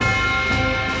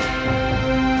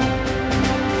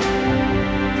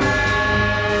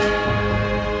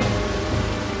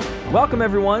Welcome,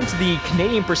 everyone, to the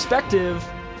Canadian Perspective.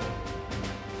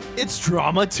 It's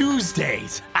Drama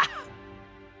Tuesdays.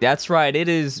 That's right. It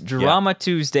is Drama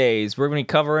Tuesdays. We're going to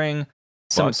be covering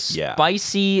some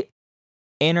spicy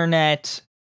internet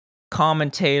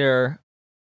commentator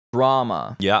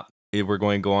drama. Yeah. We're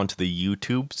going to go on to the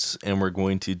YouTubes, and we're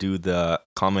going to do the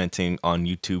commenting on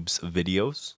YouTube's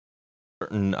videos.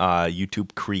 Certain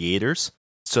YouTube creators,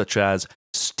 such as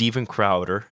Steven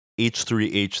Crowder,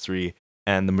 H3H3,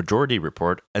 and The Majority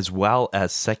Report, as well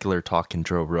as Secular Talk and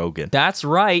Joe Rogan. That's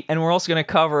right. And we're also going to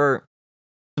cover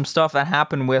some stuff that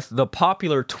happened with the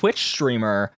popular Twitch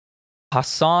streamer,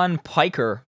 Hasan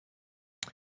Piker.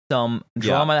 Some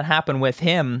drama that happened with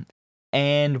him.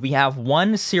 And we have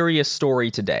one serious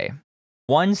story today.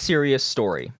 One serious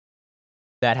story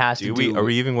that has to do... Are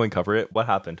we even going to cover it? What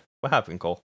happened? What happened,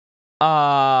 Cole?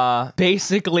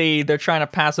 Basically, they're trying to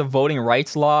pass a voting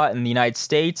rights law in the United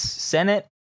States Senate.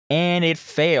 And it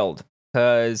failed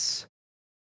because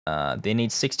they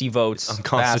need 60 votes.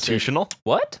 Unconstitutional?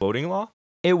 What? Voting law?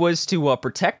 It was to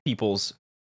protect people's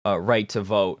right to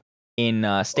vote in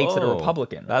states that are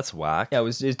Republican. That's whack. Yeah, it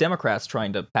was Democrats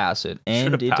trying to pass it.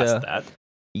 And should have passed that.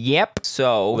 Yep.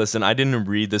 So listen, I didn't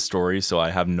read the story, so I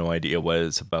have no idea what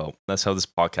it's about. That's how this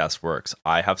podcast works.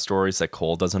 I have stories that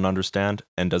Cole doesn't understand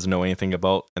and doesn't know anything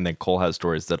about, and then Cole has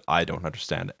stories that I don't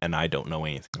understand and I don't know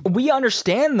anything about. We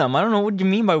understand them. I don't know what you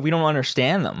mean by we don't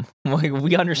understand them. Like,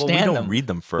 we understand them. We don't read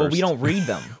them first. But we don't read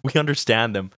them. We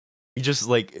understand them. We just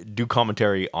do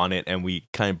commentary on it, and we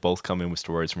kind of both come in with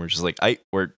stories, and we're just like,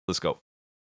 let's go.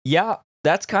 Yeah,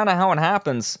 that's kind of how it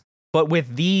happens. But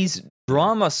with these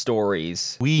drama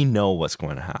stories, we know what's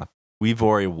going to happen. We've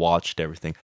already watched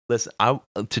everything. Listen,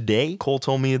 today, Cole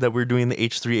told me that we're doing the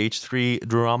H3H3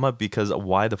 drama because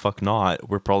why the fuck not?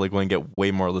 We're probably going to get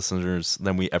way more listeners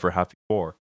than we ever have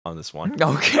before on this one.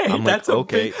 Okay,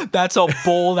 that's a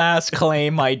bold ass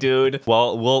claim, my dude.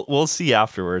 Well, we'll see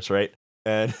afterwards, right?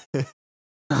 And so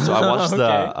I watched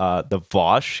the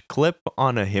Vosh clip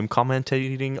on him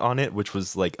commentating on it, which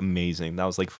was amazing. That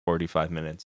was 45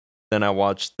 minutes. Then I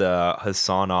watched the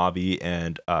Hassan Abi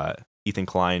and Ethan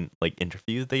Klein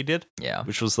interview they did. Yeah.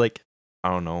 Which was I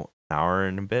don't know, an hour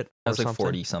and a bit. That was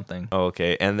 40 something. Oh,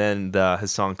 okay. And then the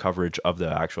Hassan coverage of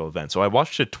the actual event. So I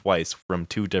watched it twice from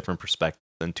two different perspectives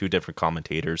and two different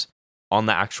commentators on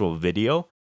the actual video.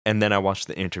 And then I watched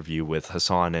the interview with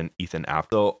Hassan and Ethan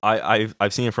after. So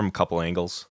I've seen it from a couple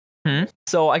angles.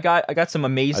 So I got some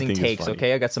amazing takes,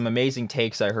 okay? I got some amazing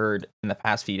takes I heard in the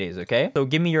past few days, okay? So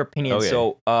give me your opinion. Okay.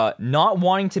 So not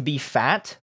wanting to be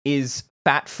fat is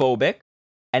fat phobic,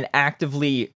 and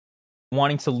actively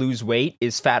wanting to lose weight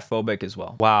is fat phobic as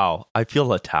well. Wow, I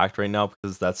feel attacked right now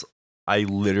because I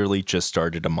literally just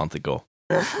started a month ago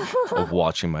of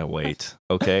watching my weight,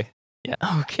 okay?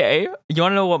 Yeah. Okay. You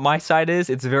want to know what my side is?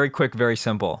 It's very quick, very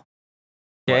simple.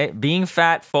 Okay, what? Being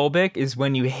fat phobic is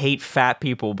when you hate fat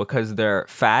people because they're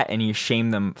fat and you shame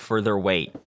them for their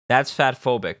weight. That's fat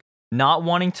phobic. Not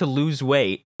wanting to lose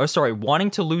weight,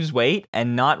 wanting to lose weight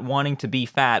and not wanting to be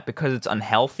fat because it's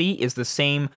unhealthy is the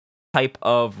same type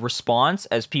of response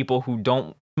as people who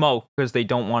don't smoke because they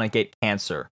don't want to get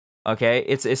cancer. Okay,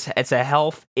 it's a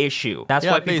health issue. That's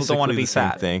why people don't want to be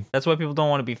fat. That's why people don't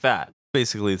want to be fat.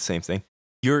 Basically the same thing.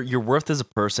 Your worth as a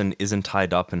person isn't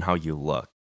tied up in how you look.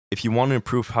 If you want to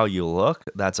improve how you look,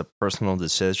 that's a personal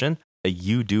decision that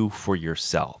you do for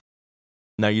yourself.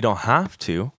 Now, you don't have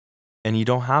to, and you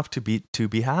don't have to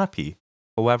be happy.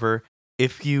 However,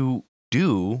 if you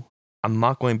do, I'm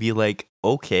not going to be like,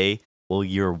 okay, well,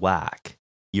 you're whack.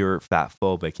 You're fat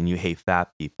phobic and you hate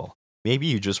fat people. Maybe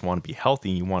you just want to be healthy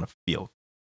and you want to feel.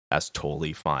 That's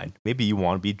totally fine. Maybe you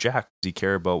want to be jacked because you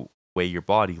care about the way your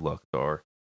body looked, or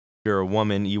you're a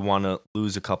woman, you want to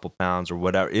lose a couple pounds or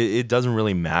whatever. It doesn't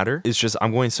really matter. It's just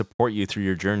I'm going to support you through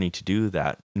your journey to do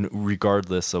that,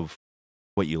 regardless of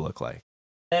what you look like.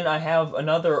 Then I have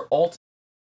another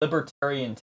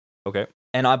libertarian. Okay.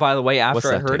 And by the way,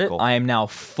 after I heard it, I am now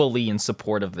fully in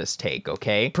support of this take,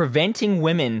 okay? Preventing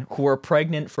women who are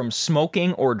pregnant from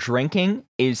smoking or drinking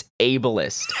is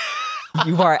ableist.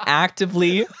 You are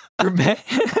actively...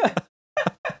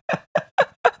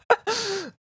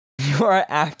 You are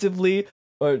actively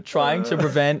trying to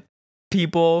prevent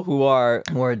people who are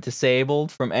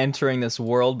disabled from entering this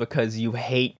world because you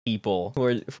hate people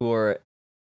who are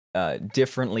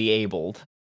differently abled.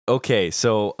 Okay,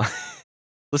 so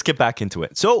let's get back into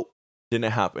it. So,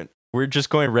 didn't happen. We're just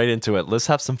going right into it. Let's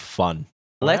have some fun.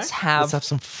 Let's have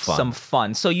some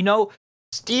fun. So,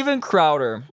 Steven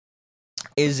Crowder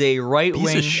is a right-wing...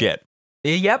 piece of shit.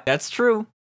 Yep, that's true.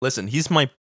 Listen, he's my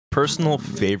personal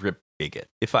favorite bigot.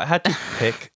 If I had to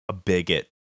pick a bigot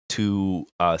to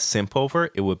simp over,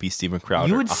 it would be Steven Crowder.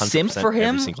 You would simp for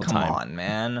him? every single Come time. on,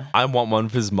 man. I want one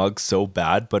of his mugs so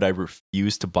bad, but I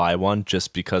refuse to buy one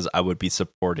just because I would be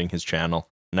supporting his channel,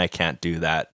 and I can't do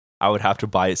that. I would have to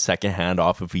buy it secondhand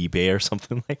off of eBay or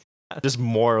something like that. Just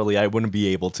morally, I wouldn't be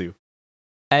able to.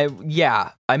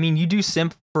 Yeah, I mean, you do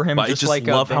simp for him, But just I just like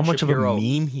love Ben how much Shapiro. of a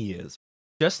meme he is.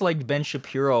 Just like Ben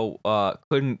Shapiro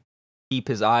couldn't keep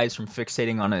his eyes from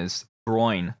fixating on his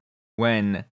groin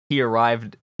when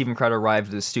Steven Crowder arrived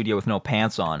at the studio with no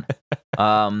pants on.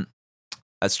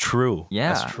 That's true.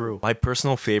 Yeah. That's true. My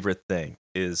personal favorite thing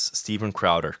is Steven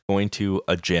Crowder going to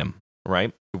a gym,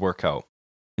 right, to work out.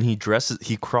 And he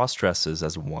cross-dresses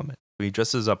as a woman. He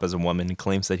dresses up as a woman and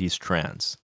claims that he's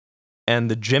trans.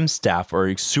 And the gym staff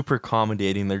are super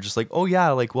accommodating. They're just like, oh yeah,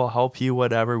 like we'll help you,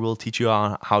 whatever. We'll teach you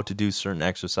on how to do certain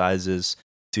exercises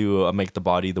to make the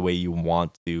body the way you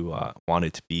want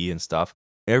it to be and stuff.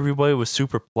 Everybody was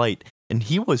super polite, and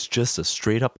he was just a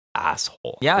straight up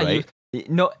asshole. Yeah, right?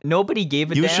 Nobody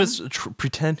gave a He damn. was just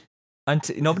pretend.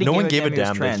 No one gave a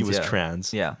damn trans, that he was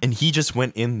trans. Yeah. And he just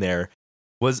went in there,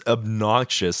 was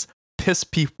obnoxious,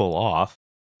 pissed people off,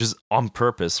 just on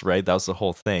purpose, right? That was the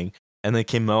whole thing. And then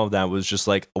came out of that was just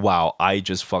like, wow, I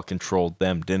just fucking trolled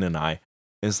them, didn't I?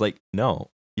 And it's like, no,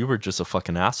 you were just a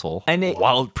fucking asshole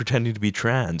while pretending to be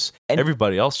trans. And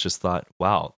everybody else just thought,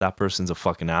 wow, that person's a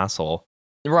fucking asshole.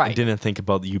 Right. And didn't think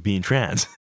about you being trans.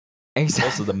 Exactly.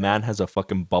 Also, the man has a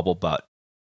fucking bubble butt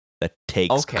that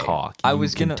takes cock. You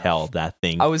can tell that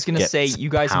thing. I was gonna say, you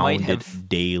guys might have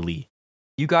daily.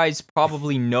 You guys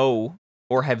probably know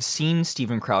or have seen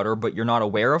Steven Crowder, but you're not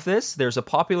aware of this. There's a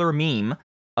popular meme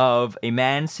of a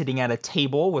man sitting at a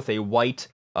table with a white,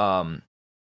 what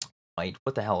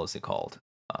the hell is it called?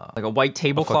 Like a white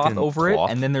tablecloth over cloth.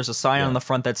 it, and then there's a sign on the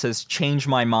front that says "Change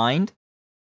My Mind."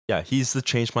 Yeah, he's the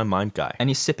Change My Mind guy, and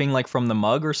he's sipping like from the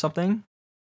mug or something.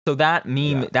 So that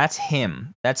meme, that's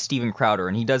him. That's Steven Crowder,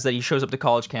 and he does that. He shows up to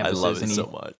college campuses. I love it so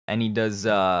much. And he does,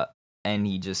 and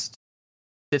he just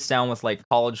sits down with like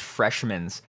college freshmen,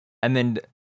 and then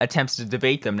attempts to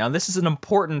debate them. Now, this is an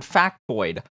important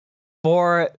factoid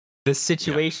for the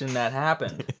situation that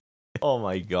happened. Oh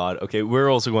my god. Okay, we're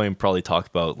also going to probably talk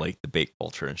about like debate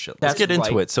culture and shit. Let's get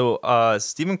into it. So,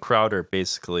 Steven Crowder,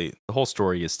 basically, the whole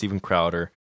story is Steven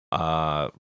Crowder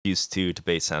used to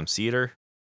debate Sam Cedar,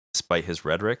 despite his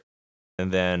rhetoric.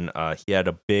 And then he had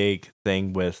a big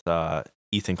thing with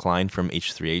Ethan Klein from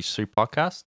H3H3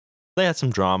 podcast. They had some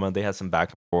drama, they had some back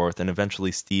and forth, and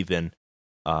eventually Steven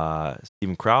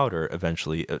Crowder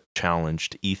eventually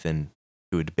challenged Ethan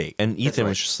to a debate. And Ethan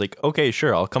was just like, okay,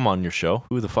 sure, I'll come on your show.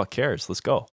 Who the fuck cares? Let's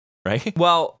go. Right?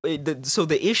 Well, so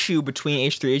the issue between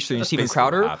H3H3 and Steven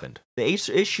Crowder, the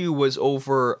issue was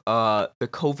over the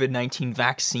COVID-19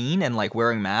 vaccine and like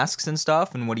wearing masks and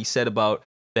stuff, and what he said about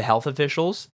the health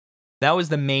officials. That was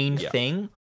the main thing.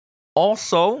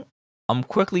 Also, I'm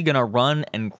quickly gonna run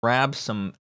and grab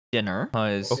some dinner.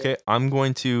 Okay, I'm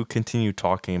going to continue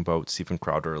talking about Steven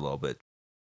Crowder a little bit.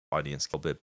 Audience a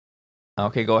little bit.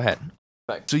 Okay, go ahead.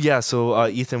 So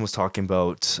Ethan was talking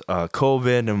about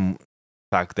COVID and the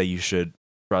fact that you should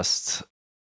trust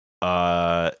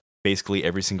basically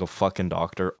every single fucking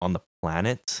doctor on the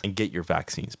planet and get your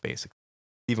vaccines, basically.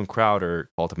 Steven Crowder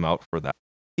called him out for that.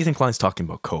 Ethan Klein's talking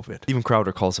about COVID. Steven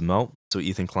Crowder calls him out, so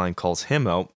Ethan Klein calls him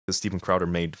out because Steven Crowder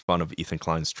made fun of Ethan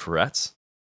Klein's Tourette's,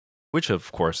 which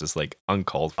of course is like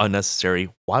uncalled, unnecessary.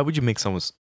 Why would you make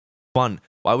someone's fun?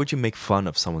 Why would you make fun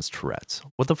of someone's Tourette's?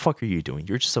 What the fuck are you doing?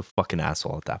 You're just a fucking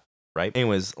asshole at that point, right?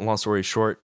 Anyways, long story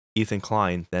short, Ethan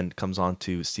Klein then comes on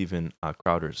to Steven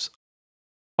Crowder's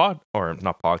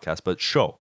not podcast, but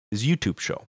show, his YouTube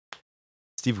show.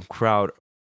 Steven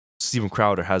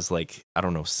Crowder has like, I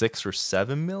don't know, 6 or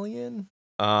 7 million.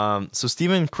 So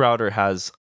Steven Crowder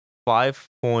has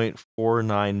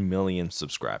 5.49 million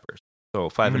subscribers. So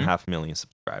 5.5 million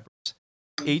subscribers.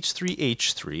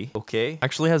 H3H3, okay,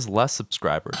 actually has less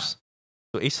subscribers.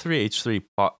 So H3H3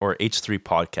 or H3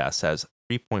 Podcast has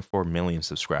 3.4 million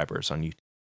subscribers on YouTube.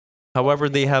 However,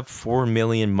 they have 4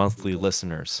 million monthly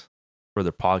listeners for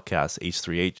their podcast,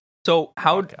 H3H. So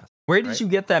where did you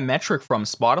get that metric from?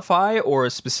 Spotify or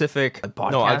a specific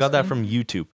podcast? No, I got that from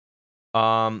YouTube.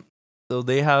 So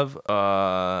they have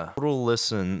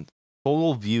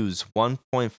total views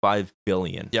 1.5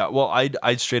 billion. Yeah, well,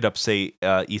 I'd straight up say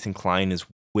Ethan Klein is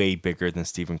way bigger than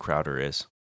Steven Crowder is.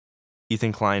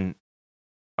 Ethan Klein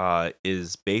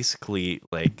is basically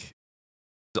like,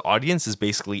 the audience is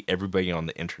basically everybody on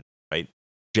the internet, right?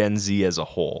 Gen Z as a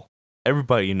whole.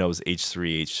 Everybody knows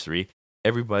H3H3.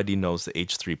 Everybody knows the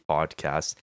H3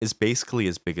 podcast is basically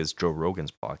as big as Joe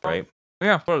Rogan's podcast, right?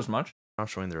 Yeah, not as much. Not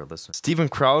showing their listeners. Steven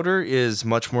Crowder is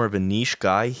much more of a niche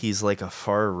guy. He's like a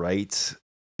far right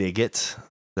bigot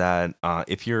that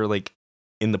if you're like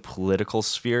in the political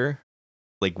sphere,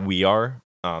 like we are,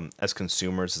 as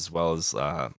consumers as well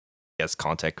as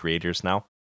content creators now,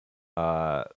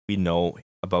 we know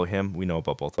about him. We know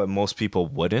about both, but most people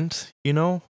wouldn't.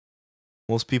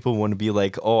 Most people wouldn't be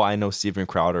like, "Oh, I know Steven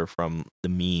Crowder from the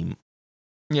meme."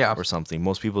 Yeah. Or something.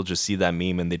 Most people just see that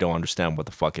meme and they don't understand what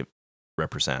the fuck it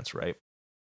represents, right?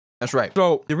 That's right.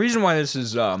 So the reason why this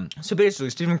is so basically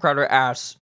Steven Crowder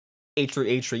asks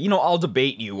H3H3, I'll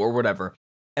debate you or whatever.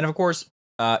 And of course,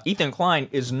 Ethan Klein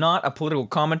is not a political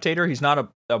commentator. He's not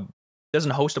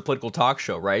doesn't host a political talk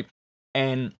show, right?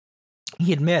 And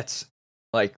he admits,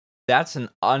 like, that's an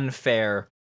unfair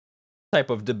type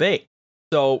of debate.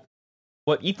 So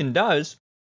what Ethan does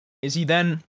is he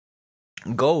then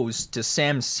goes to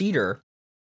Sam Seder,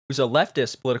 who's a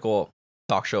leftist political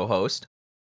talk show host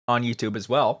on YouTube as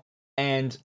well.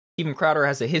 And Steven Crowder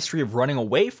has a history of running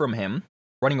away from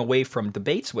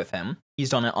debates with him. He's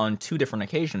done it on 2 different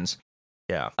occasions.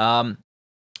 Yeah.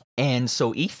 And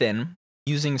so Ethan,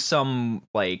 using some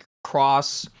like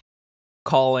cross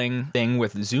calling thing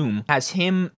with Zoom, has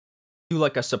him do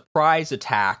like a surprise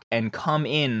attack and come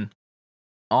in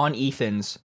on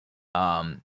Ethan's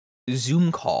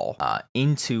Zoom call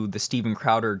into the Steven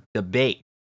Crowder debate.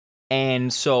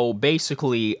 And so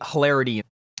basically hilarity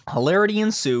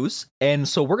ensues. And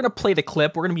so we're going to play the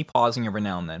clip. We're going to be pausing every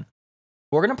now and then.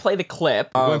 We're going to play the clip.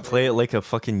 We're going to play it like a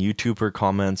fucking YouTuber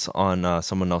comments on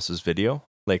someone else's video.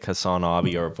 Like Hassan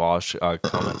Abi or Vosh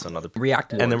comments on other people.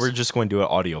 React and then we're just going to do it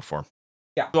audio form.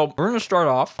 Yeah. So we're going to start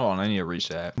off. Hold on, I need to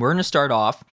reset. We're going to start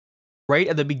off right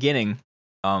at the beginning.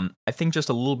 I think just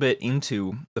a little bit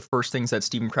into the first things that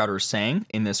Steven Crowder is saying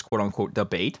in this quote-unquote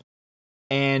debate.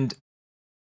 And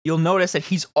you'll notice that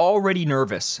he's already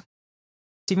nervous.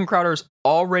 Steven Crowder's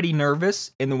already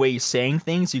nervous in the way he's saying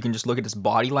things. You can just look at his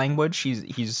body language.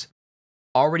 He's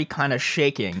already kind of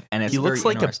shaking, and it's he looks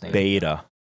very like a beta.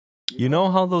 You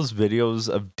know how those videos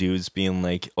of dudes being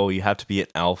like, "Oh, you have to be an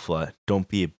alpha, don't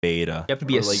be a beta." You have to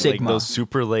be a like, sigma. Like those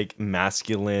super like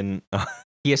masculine.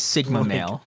 Be a sigma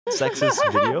male. Sexist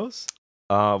videos.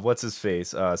 What's his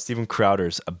face? Steven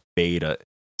Crowder's a beta.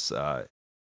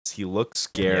 He looks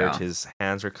scared. Yeah. His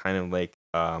hands are kind of like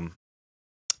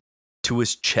to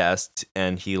his chest,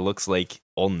 and he looks like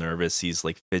all nervous. He's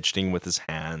like fidgeting with his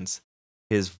hands.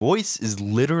 His voice is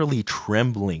literally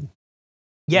trembling.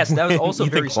 Yes, that was also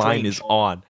Ethan very Klein strange. Is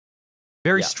on.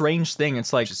 Very strange thing.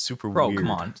 It's like, super bro, weird. Come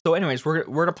on. So, anyways, we're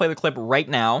gonna play the clip right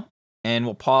now, and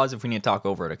we'll pause if we need to talk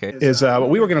over it. Okay? Is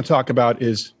what we were going to talk about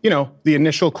is the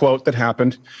initial quote that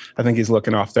happened. I think he's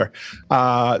looking off there.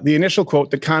 The initial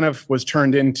quote that kind of was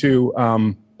turned into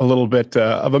a little bit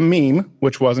of a meme,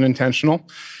 which wasn't intentional,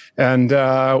 and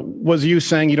was you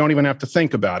saying you don't even have to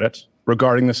think about it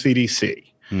regarding the CDC.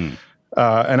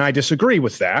 And I disagree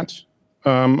with that.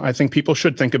 I think people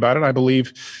should think about it. I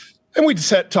believe, and we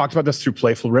talked about this through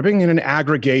Playful Ribbing, in an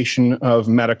aggregation of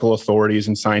medical authorities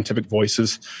and scientific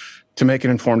voices to make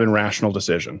an informed and rational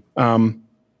decision.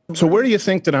 So where do you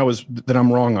think that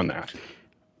I'm wrong on that?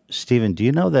 Steven, do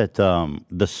you know that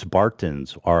the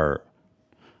Spartans are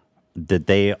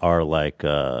like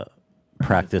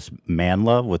practice man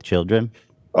love with children?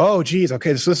 Oh, geez.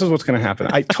 Okay, so this is what's going to happen.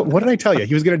 What did I tell you?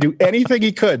 He was going to do anything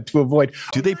he could to avoid.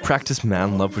 Do they practice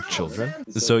man love with children?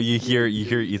 So you hear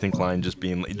Ethan Klein just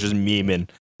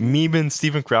memeing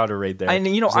Steven Crowder right there. And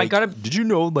Did you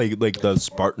know like the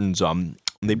Spartans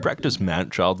they practice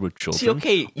man-child with children? See,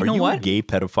 okay, you know what? A gay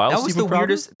pedophile? That was the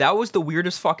weirdest. That was the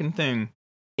weirdest fucking thing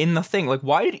in the thing. Like,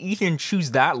 why did Ethan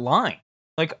choose that line?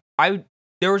 Like,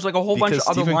 there was like a whole bunch of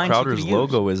other lines. Because Steven Crowder's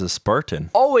logo is a Spartan.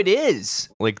 Oh, it is.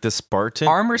 Like the Spartan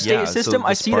armor state system. So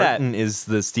I see that. Spartan is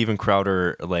the Steven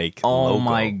Crowder logo. Oh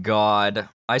my god!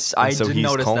 I didn't notice that. So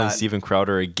he's calling Steven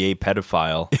Crowder a gay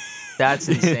pedophile. That's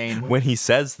insane. When he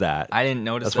says that, I didn't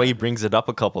notice. That's why he brings it up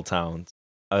a couple times.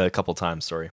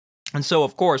 Sorry. And so,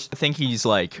 of course, I think he's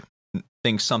like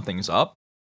thinks something's up,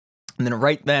 and then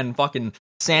right then, fucking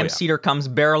Sam Seder comes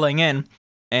barreling in,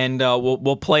 and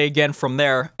we'll play again from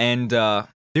there. And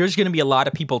there's going to be a lot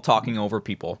of people talking over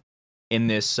people in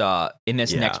this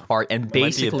next part, and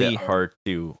basically might be a bit hard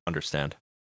to understand.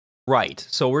 Right.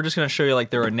 So we're just going to show you like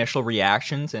their initial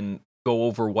reactions and go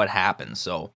over what happens.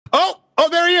 So oh,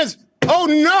 there he is. Oh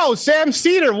no, Sam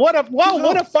Seder. What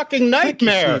a fucking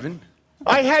nightmare.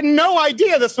 I had no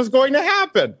idea this was going to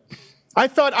happen. I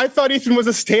thought Ethan was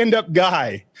a stand-up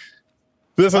guy.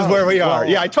 This is where we are.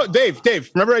 Yeah, I told Dave,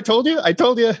 remember I told you?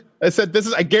 I said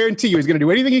I guarantee you he's going to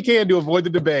do anything he can to avoid the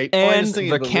debate. And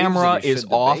the camera is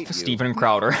off Steven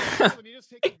Crowder.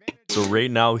 So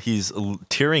right now he's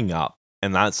tearing up,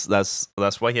 and that's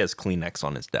why he has Kleenex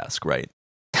on his desk, right?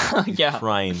 Yeah.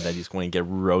 Crying that he's going to get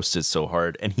roasted so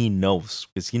hard, and he knows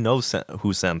because he knows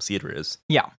who Sam Cedar is.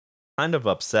 Yeah. Kind of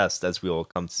obsessed, as we will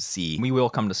come to see. We will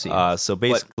come to see. So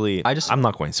basically, I'm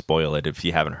not going to spoil it if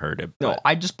you haven't heard it. No,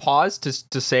 I just paused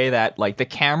to say that like the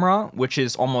camera, which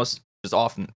is almost just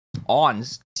often on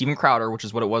Steven Crowder, which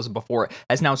is what it was before,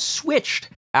 has now switched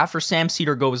after Sam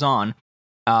Cedar goes on,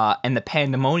 and the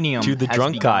pandemonium to the has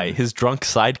drunk begun. guy, his drunk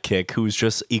sidekick, who's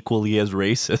just equally as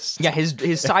racist. Yeah, his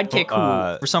sidekick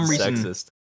who for some reason sexist.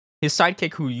 His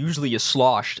sidekick who usually is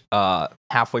sloshed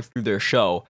halfway through their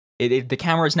show. The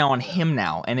camera is now on him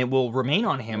now, and it will remain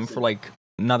on him for like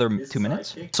another 2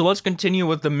 minutes. So let's continue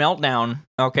with the meltdown,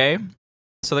 okay?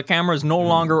 So the camera is no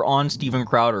longer on Steven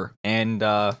Crowder, and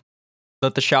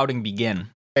let the shouting begin.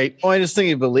 Well, I just think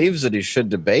he believes that he should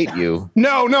debate you.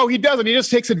 No, he doesn't. He just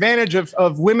takes advantage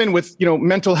of women with,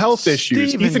 mental health issues.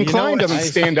 Steven, Ethan Klein doesn't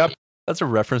stand up. That's a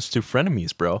reference to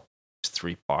Frenemies, bro.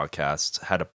 3 podcasts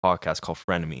had a podcast called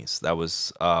Frenemies. That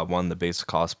was one of the basic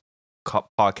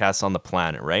podcasts on the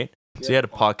planet, right? So he had a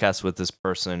podcast with this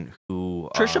person who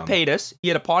Trisha Paytas. He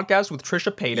had a podcast with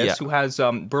Trisha Paytas, who has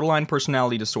borderline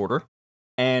personality disorder,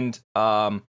 and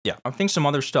I think some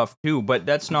other stuff too. But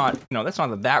that's not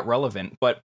that relevant.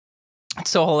 But it's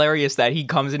so hilarious that he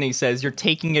comes in and he says, "You're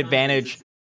taking advantage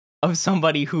of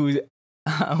somebody who."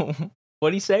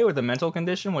 What'd he say with a mental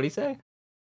condition? What'd he say?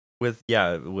 With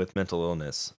mental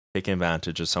illness, taking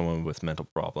advantage of someone with mental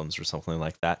problems or something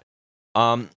like that.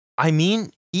 I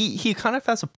mean, he kind of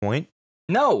has a point.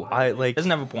 No, he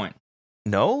doesn't have a point.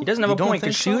 No, he doesn't have a point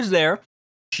because she was there.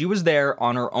 She was there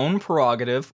on her own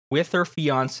prerogative with her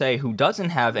fiance, who doesn't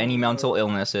have any mental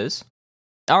illnesses.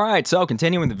 All right, so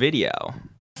continuing the video.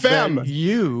 Fem, that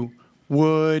you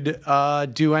would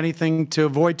do anything to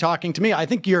avoid talking to me. I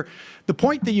think the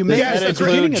point that you made Yes, at the include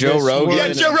beginning of Joe this Rogan. Yeah,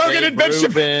 was- Joe Rogan and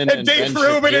Ben Dave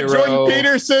Rubin and Jordan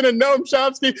Peterson and Noam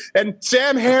Chomsky and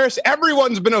Sam Harris.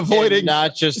 Everyone's been avoiding. And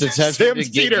not just attempting Sam to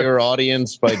get Cedar. your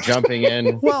audience by jumping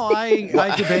in. Well,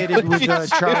 I debated with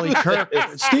Charlie Kirk.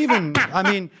 Stephen, I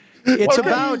mean, it's Okay.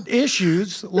 about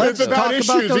issues. Let's It's about talk about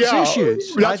issues, those yeah.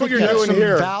 issues. That's I what think you're you have doing some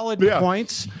here. valid Yeah.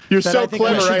 points. You're that so I think we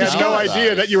clever. should I had no discuss.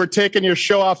 idea that you were taking your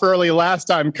show off early last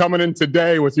time, coming in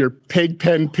today with your pig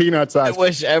pen peanuts I eyes.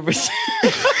 wish every.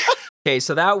 Okay,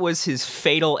 so that was his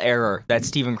fatal error that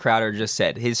Steven Crowder just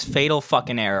said. His fatal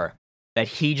fucking error that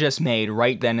he just made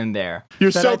right then and there.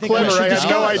 You're That so I think we clever. should I had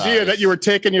no discuss. idea that you were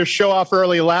taking your show off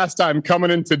early last time,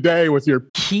 coming in today with your.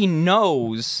 He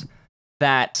knows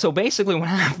that. So basically, what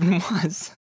happened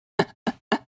was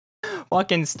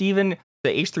fucking Steven, the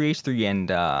H3H3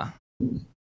 and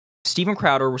Steven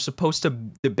Crowder were supposed to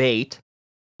debate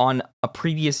on a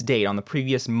previous date, on the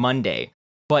previous Monday,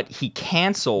 but he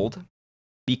canceled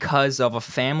because of a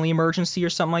family emergency or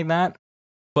something like that.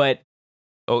 But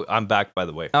Oh, I'm back, by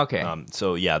the way. okay.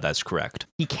 So yeah, that's correct.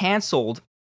 He canceled,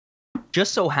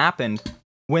 just so happened,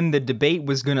 when the debate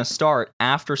was going to start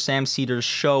after Sam Cedar's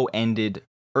show ended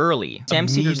early. Sam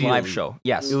Cedar's live Immediately. show.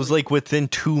 Yes. It was like within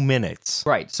 2 minutes.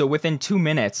 Right. So within 2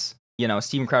 minutes,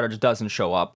 Steven Crowder just doesn't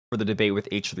show up for the debate with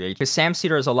H3H. Because Sam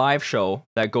Cedar has a live show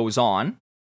that goes on.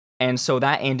 And so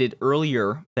that ended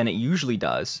earlier than it usually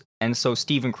does. And so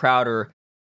Steven Crowder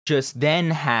just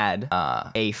then had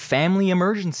a family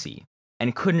emergency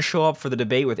and couldn't show up for the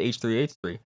debate with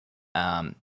H3H3.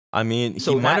 I mean,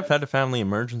 So he might that- have had a family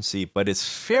emergency, but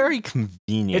it's very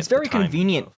convenient. It's very the timing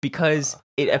convenient of because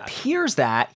it that. appears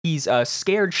that he's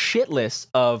scared shitless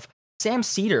of Sam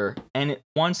Cedar and it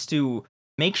wants to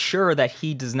make sure that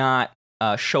he does not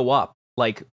show up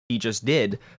like he just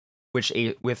did, with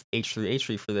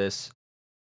H3H3 for this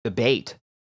debate.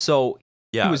 So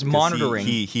Yeah, was 'cause monitoring.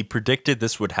 He predicted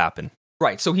this would happen.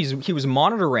 right, so he was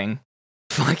monitoring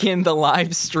fucking the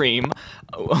live stream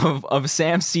of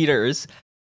Sam Cedar's.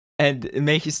 And it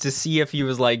makes to see if he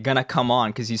was like gonna come on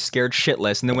because he's scared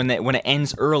shitless. And then when it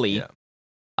ends early,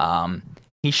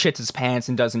 he shits his pants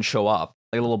and doesn't show up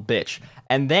like a little bitch.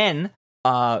 And then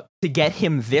to get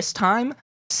him this time,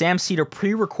 Sam Cedar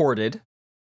pre-recorded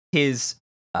his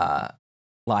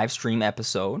live stream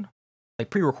episode, like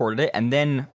pre-recorded it, and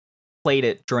then played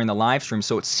it during the live stream.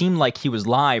 So it seemed like he was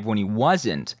live when he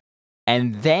wasn't.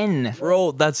 And then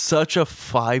Bro, that's such a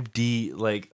 5D,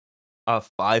 like a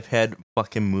 5-head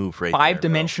fucking move right there, bro.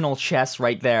 5-dimensional chess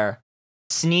right there.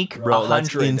 Sneak Bro,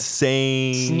 that's 100.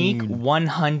 insane. Sneak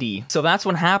 100. So that's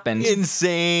what happened.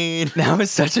 Insane. That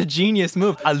was such a genius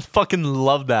move. I fucking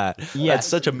love that. Yeah.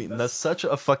 That's such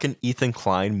a fucking Ethan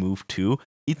Klein move too.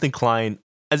 Ethan Klein,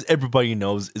 as everybody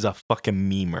knows, is a fucking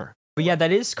memer. But yeah,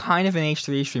 that is kind of an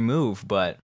H3H3 move,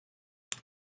 but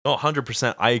No,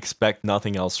 100%. I expect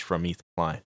nothing else from Ethan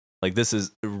Klein. Like, this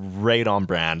is right on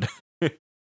brand.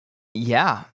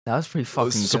 Yeah, that was pretty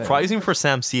fucking good. Surprising for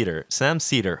Sam Cedar. Sam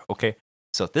Cedar, okay?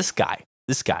 So this guy,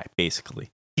 basically,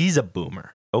 he's a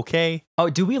boomer, okay? Oh,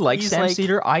 do we like He's Sam like-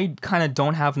 Cedar? I kind of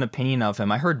don't have an opinion of him.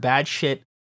 I heard bad shit.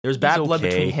 There's bad blood okay.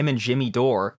 between him and Jimmy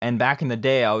Dore. And back in the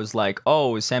day, I was like,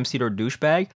 oh, is Sam Cedar a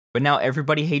douchebag? But now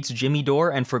everybody hates Jimmy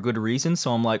Dore, and for good reason.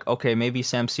 So I'm like, okay, maybe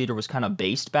Sam Cedar was kind of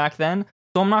based back then.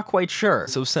 So I'm not quite sure.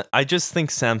 So I just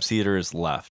think Sam Cedar is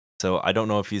left. So I don't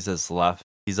know if he's as left.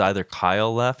 He's either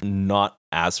Kyle left, not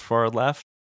as far left,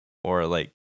 or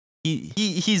like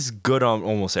he's good on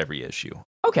almost every issue.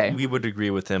 Okay. We would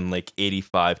agree with him like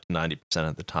 85 to 90%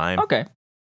 of the time. Okay.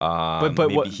 But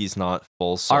maybe what- he's not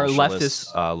full Our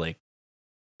socialist. leftist- Like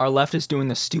Our left is doing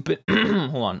the stupid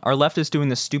hold on. Our left is doing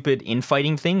the stupid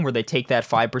infighting thing where they take that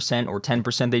 5% or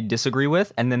 10% they disagree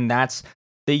with, and then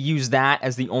they use that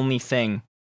as the only thing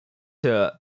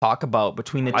to talk about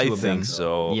between the two I of them. think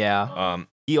so. Yeah.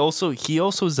 He also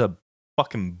is a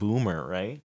fucking boomer,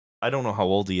 right? I don't know how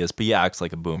old he is, but he acts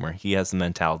like a boomer. He has the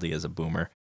mentality as a boomer.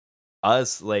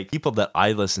 Us, like people that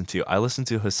I listen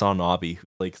to Hassan Abi,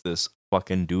 like this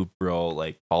fucking dude, bro,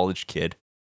 like college kid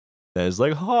that is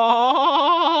like,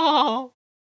 oh,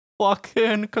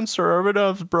 fucking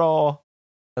conservatives, bro.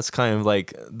 That's kind of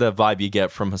like the vibe you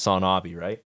get from Hassan Abi,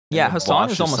 right? Yeah, And Hassan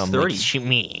Vosh is almost some, 30. Like,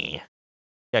 shimmy.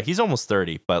 Yeah, he's almost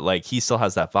 30, but like he still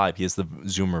has that vibe. He has the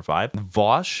Zoomer vibe.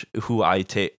 Vosh, who I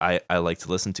like to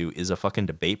listen to, is a fucking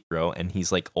debate bro, and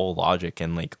he's like all logic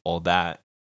and like all that.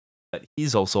 But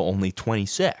he's also only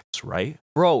 26, right?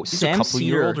 Bro, He's Sam a couple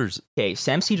year Cedar. older. Okay,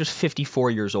 Sam Cedar's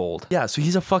 54 years old. Yeah, so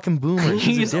he's a fucking boomer.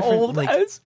 He's a different, old like,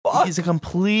 as fuck. he's a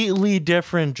completely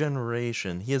different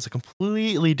generation. He has a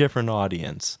completely different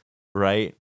audience,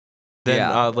 right? Than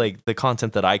Yeah. like the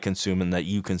content that I consume and that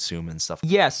you consume and stuff.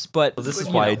 Yes, but So this is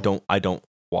you why know, I don't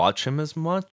watch him as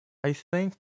much. I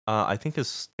think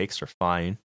his takes are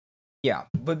fine. Yeah,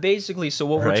 but basically, so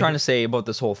what we're Right? trying to say about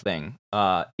this whole thing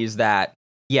is that,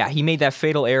 yeah, he made that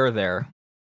fatal error there.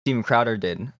 Steven Crowder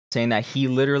did, saying that he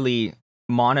literally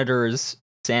monitors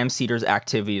Sam Cedar's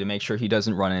activity to make sure he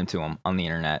doesn't run into him on the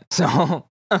internet. So,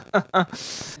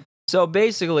 so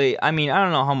basically, I mean, I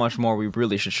don't know how much more we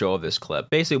really should show of this clip.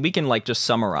 Basically, we can like just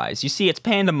summarize. You see, it's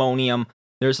pandemonium.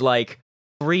 There's like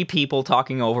 3 people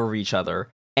talking over each other.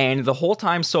 And the whole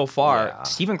time so far, Yeah.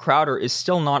 Steven Crowder is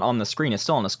still not on the screen. It's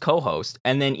still on his co-host.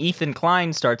 And then Ethan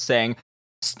Klein starts saying,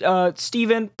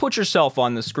 Steven, put yourself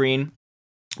on the screen.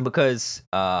 Because,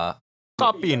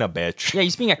 Stop being a bitch. yeah,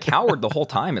 he's being a coward the whole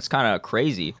time. It's kind of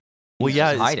crazy. Well, He's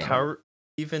yeah, just hiding.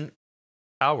 even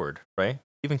coward, right?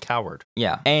 Even coward.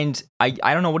 Yeah. And I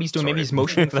don't know what he's doing. Maybe Sorry. he's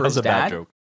motioning That for was his a bad dad. joke.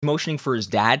 Motioning for his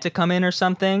dad to come in or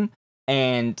something.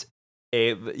 And,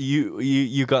 Hey,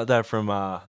 you got that from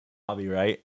Bobby,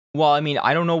 right? well, I mean,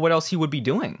 I don't know what else he would be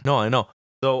doing. No, I know.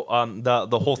 So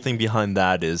the whole thing behind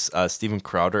that is Steven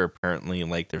Crowder apparently,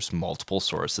 like, there's multiple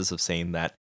sources of saying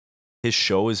that his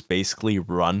show is basically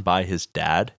run by his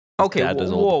dad. His Okay, dad does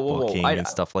whoa, all the whoa, whoa. booking and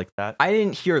stuff like that. I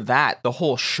didn't hear that. The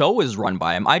whole show is run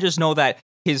by him. I just know that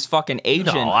his fucking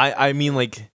agent. No, I mean,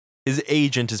 like, his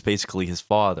agent is basically his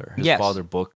father. His Yes. father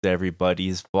booked everybody.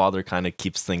 His father kind of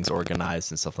keeps things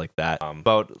organized and stuff like that.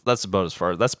 That's about as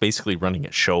far. That's basically running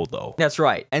a show, though. That's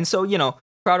right. And so, you know,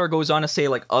 Crowder goes on to say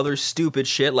like other stupid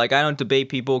shit. Like, I don't debate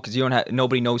people because you don't have,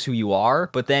 nobody knows who you are.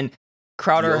 But then He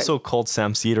Crowder. also called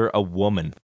Sam Cedar a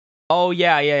woman. Oh,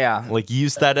 yeah. Like,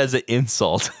 use that as an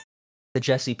insult. The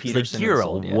Jesse He's Peterson. like, you're a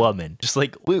insult, yeah. woman. Just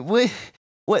like, wait,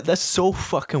 what? That's so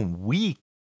fucking weak.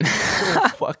 So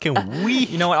fucking weak.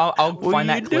 You know what? I'll What find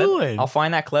are that you clip. doing? I'll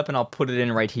find that clip and I'll put it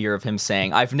in right here of him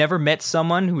saying, "I've never met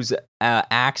someone who's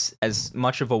acts as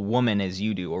much of a woman as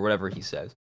you do," or whatever he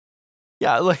says.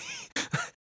 Yeah, like,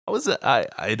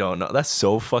 I don't know. That's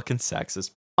so fucking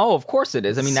sexist. Oh, of course it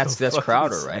is. I mean, So that's fucking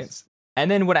Crowder, right? sexist. And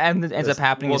then what ends up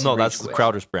happening Well, is no, he that's rage quits.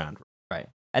 Crowder's brand. Right.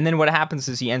 And then what happens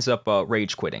is he ends up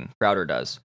rage quitting. Crowder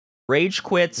does. Rage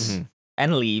quits Mhm.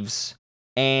 and leaves.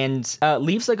 And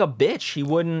leaves like a bitch. He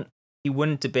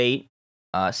wouldn't debate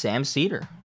Sam Cedar.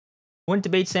 Wouldn't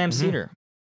debate Sam Mhm. Cedar.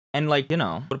 And like, you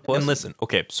know, what a pussy. And listen,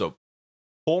 okay, so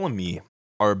Cole and me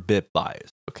are a bit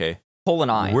biased, okay? Cole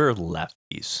and I. We're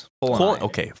lefties. Cole and I.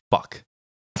 Okay, fuck.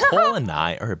 Cole and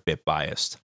I are a bit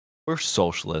biased. We're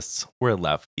socialists. We're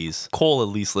lefties. Cole at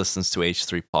least listens to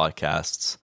H3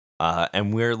 podcasts.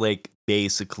 And we're like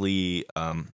basically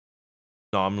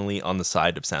nominally on the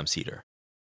side of Sam Cedar.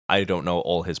 I don't know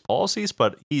all his policies,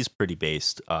 but he's pretty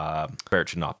based, compared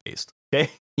to not based. Okay.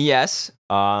 Yes.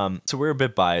 So we're a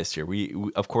bit biased here. We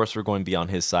of course we're going to be on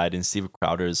his side, and Steven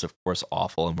Crowder is of course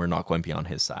awful, and we're not going to be on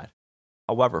his side.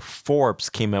 However, Forbes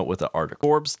came out with an article.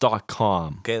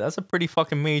 Forbes.com. Okay, that's a pretty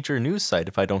fucking major news site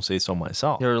if I don't say so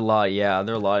myself. There are a lot, yeah.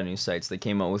 There are a lot of news sites that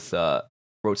came out with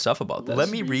wrote stuff about this. Let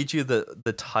me read you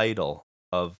the title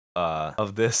of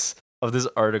this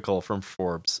article from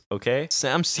Forbes. Okay,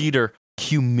 Sam Cedar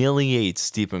humiliates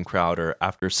Steven Crowder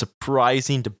after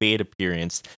surprising debate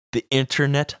appearance. The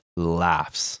internet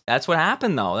laughs. That's what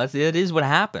happened, though. That is what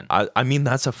happened. I mean,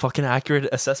 that's a fucking accurate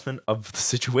assessment of the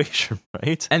situation,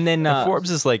 right? And then And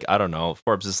Forbes is like, I don't know.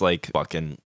 Forbes is like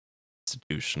fucking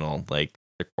institutional, like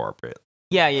they're corporate.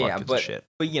 yeah, Fuck, it's shit.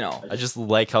 but you know. I just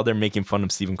like how they're making fun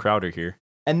of Steven Crowder here.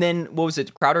 And then what was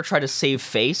it? Crowder tried to save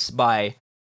face by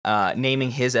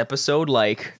naming his episode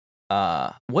like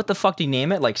what the fuck did he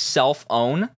name it? Like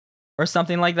self-own or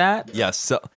something like that? Yeah,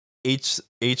 so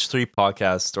H3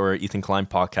 podcast or Ethan Klein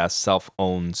podcast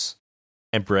self-owns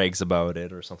and brags about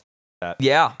it or something like that.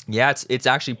 Yeah, it's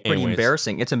actually pretty Anyways.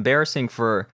 embarrassing. It's embarrassing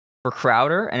for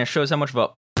Crowder, and it shows how much of a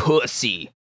pussy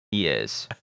he is.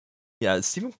 Yeah,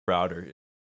 Steven Crowder,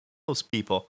 those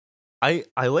people. I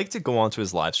like to go onto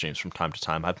his live streams from time to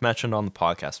time. I've mentioned on the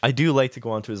podcast. I do like to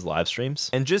go onto his live streams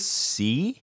and just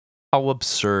see how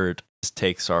absurd his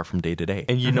takes are from day to day.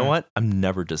 And you know what? I'm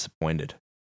never disappointed.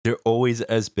 They're always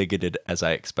as bigoted as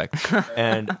I expect.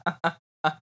 And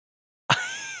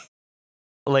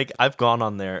like I've gone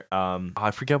on there.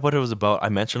 I forget what it was about. I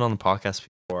mentioned on the podcast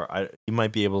before. You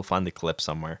might be able to find the clip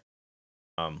somewhere.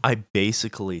 I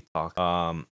basically talk.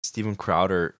 Steven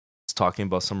Crowder was talking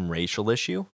about some racial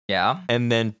issue. Yeah.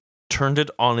 And then turned it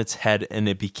on its head and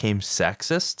it became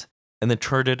sexist. And then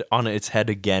turned it on its head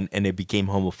again and it became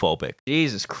homophobic.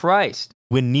 Jesus Christ.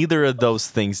 When neither of those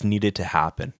things needed to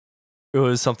happen. It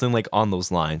was something like on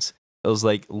those lines. It was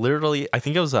like literally, I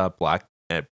think it was a black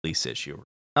police issue.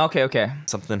 Okay.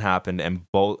 Something happened and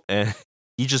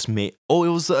he just made. Oh, it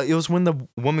was when the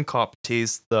woman cop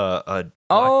tased the black kid.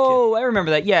 I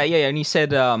remember that. Yeah. And he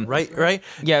said, Right.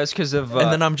 yeah, it was because of.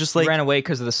 And then I'm just like, he ran away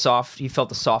because of he felt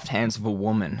the soft hands of a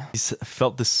woman, he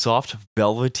felt the soft,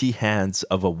 velvety hands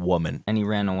of a woman. and he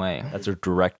ran away. That's a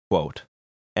direct quote,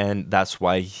 and that's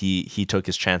why he took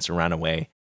his chance and ran away.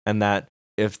 And that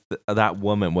if that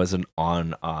woman wasn't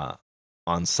on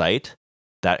site,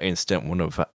 that incident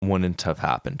wouldn't have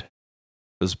happened.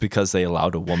 It was because they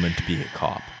allowed a woman to be a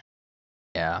cop.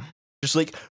 Yeah. Just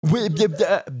like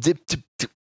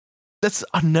that's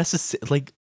unnecessary.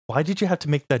 Like, why did you have to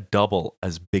make that double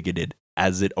as bigoted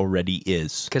as it already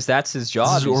is? Because that's his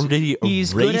job. This is already a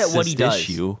He's good at what he racist does.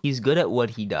 issue. He's good at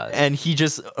what he does. And he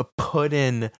just put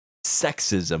in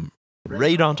sexism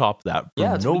right on top of that for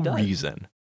Yeah, that's what no he does. reason.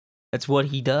 That's what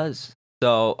he does.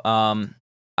 So,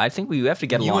 I think we have to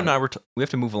get You along. and I were. We have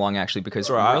to move along actually because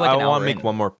Sorry, we're like I an hour want to make in.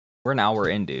 one more. We're an hour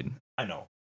in, dude, I know.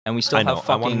 and we still I know. have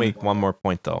I want to fucking make one more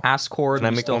point though. Ascord. Can I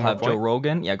We make still one more have Joe point?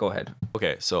 Rogan. Yeah, go ahead.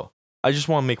 Okay, so I just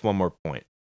want to make one more point.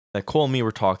 That Cole and me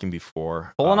were talking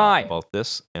before Cole and I. about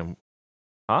this, and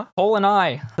Cole and I.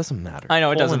 it doesn't matter. I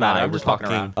know, it Cole doesn't and I matter. I'm were just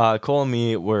fucking talking. Cole and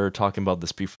me were talking about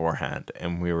this beforehand,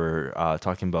 and we were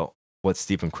talking about what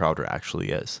Steven Crowder actually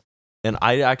is. And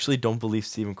I actually don't believe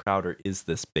Steven Crowder is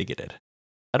this bigoted.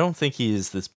 I don't think he is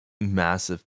this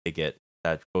massive bigot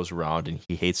that goes around and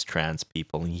he hates trans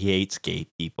people and he hates gay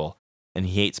people and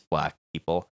he hates black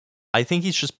people. I think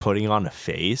he's just putting on a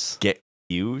face, get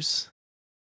views,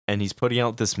 and he's putting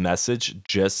out this message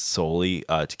just solely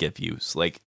to get views.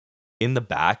 Like in the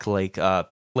back, like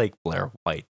Blair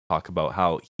White talk about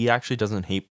how he actually doesn't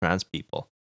hate trans people.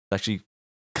 He's actually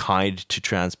kind to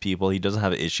trans people. He doesn't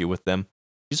have an issue with them.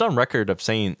 He's on record of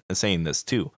saying this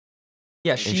too.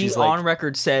 Yeah, she's she like- on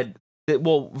record said that.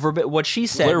 Well, what she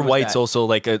said. Blair was White's that- also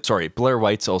like a Blair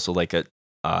White's also like a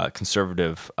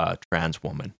conservative trans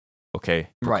woman. Okay,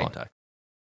 for Right. context.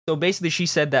 So basically, she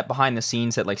said that behind the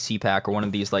scenes at like CPAC or one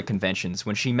of these like conventions,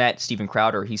 when she met Steven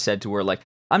Crowder, he said to her like,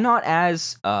 "I'm not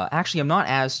as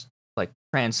like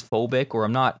transphobic, or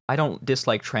I don't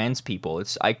dislike trans people.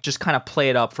 I just kind of play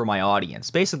it up for my audience."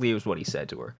 Basically, it was what he said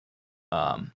to her.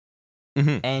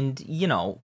 And you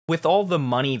know, with all the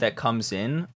money that comes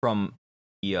in from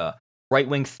the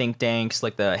right-wing think tanks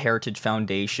like the Heritage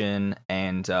Foundation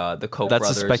and the Koch That's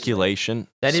brothers, a speculation.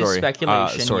 that is Sorry.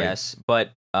 speculation, Sorry. yes.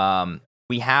 But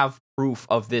we have proof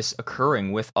of this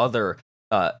occurring with other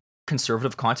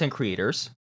conservative content creators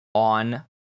on,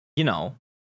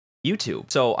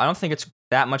 YouTube. So I don't think it's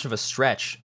that much of a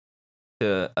stretch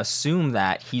to assume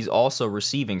that he's also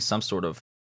receiving some sort of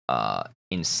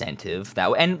incentive.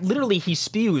 And literally, he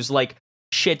spews like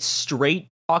shit straight,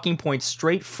 talking points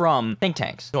straight from think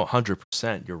tanks. No,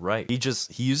 100%. You're right. He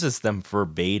uses them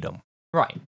verbatim.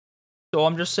 Right. So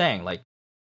I'm just saying, like,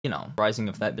 rising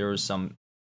of that there was some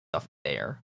stuff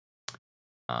there.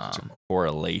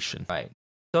 Correlation. Right.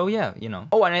 So yeah,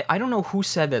 Oh, and I don't know who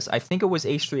said this. I think it was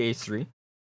H3H3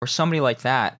 or somebody like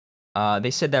that.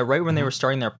 They said that right when they were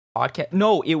starting their podcast.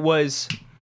 No, it was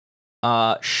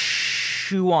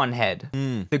Shoe on Head.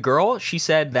 The girl, she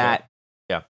said that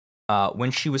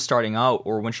when she was starting out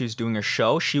or when she was doing a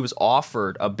show, she was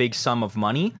offered a big sum of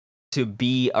money to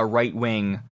be a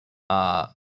right-wing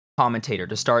commentator,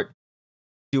 to start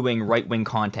doing right-wing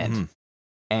content.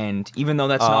 And even though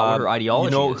that's not what her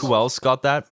ideology is. Who else got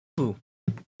that? Who?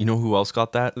 You know who else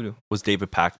got that? Was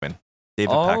David Pakman.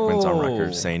 David Pakman's on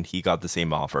record saying he got the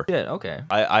same offer. Shit, okay.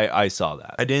 I saw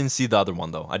that. I didn't see the other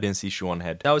one, though. I didn't see Shoe on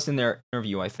Head. That was in their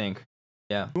interview, I think.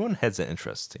 Yeah. Shoe on Head's an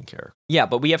interesting character. Yeah,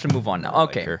 but we have to move on now.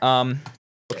 Okay.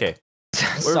 Okay.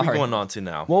 Where are we going on to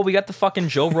now? Well, we got the fucking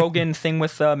Joe Rogan thing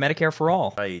with Medicare for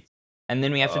All. Right. And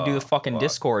then we have to do the fucking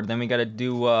Discord. Then we got to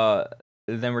do...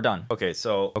 then we're done. Okay,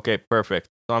 perfect.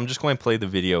 So I'm just going to play the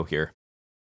video here.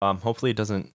 Hopefully it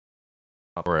doesn't...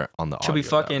 on the Should we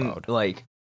fucking,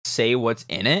 say what's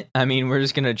in it? I mean, we're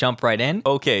just going to jump right in?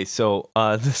 Okay, so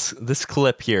this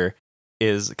clip here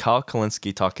is Kyle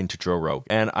Kalinske talking to Joe Rogan.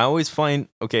 And I always find...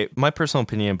 Okay, my personal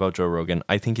opinion about Joe Rogan,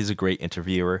 I think he's a great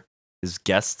interviewer. His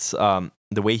guests, the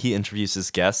way he interviews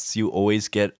his guests, you always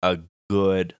get a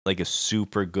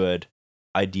super good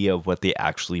idea of what they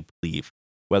actually believe,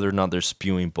 whether or not they're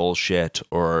spewing bullshit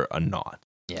or not.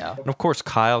 Yeah. And of course,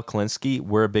 Kyle Kalinske,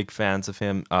 we're big fans of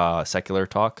him. Secular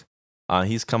Talk,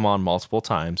 he's come on multiple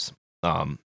times.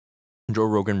 Joe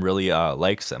Rogan really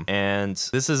likes him. And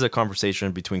this is a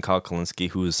conversation between Kyle Kalinske,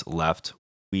 who's left.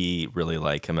 We really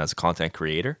like him as a content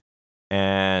creator.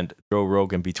 And Joe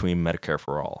Rogan between Medicare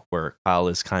for All, where Kyle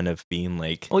is kind of being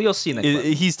like... Well, you'll see in the clip.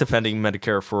 He's defending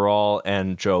Medicare for All,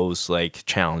 and Joe's like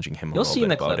challenging him a little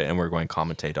bit about it, and we're going to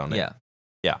commentate on it.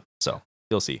 Yeah, so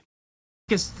you'll see.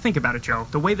 Because think about it, Joe.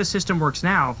 The way the system works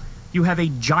now, you have a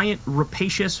giant,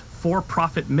 rapacious,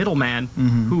 for-profit middleman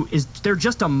they're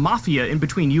just a mafia in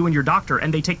between you and your doctor,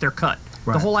 and they take their cut.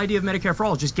 Right. The whole idea of Medicare for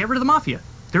All is just get rid of the mafia.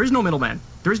 There is no middleman.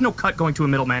 There is no cut going to a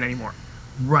middleman anymore.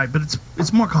 Right, but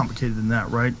it's more complicated than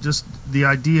that, right? Just the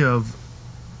idea of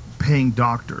paying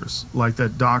doctors, like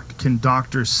that can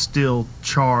doctors still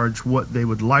charge what they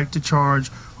would like to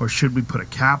charge, or should we put a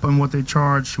cap on what they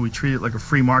charge? Should we treat it like a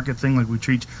free market thing, like we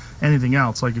treat anything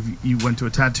else? Like if you went to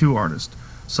a tattoo artist,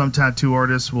 some tattoo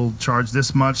artists will charge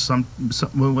this much.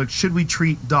 Should we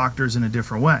treat doctors in a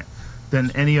different way than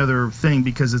any other thing,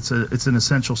 because it's an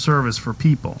essential service for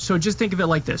people? So just think of it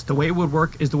like this. The way it would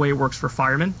work is the way it works for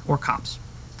firemen or cops.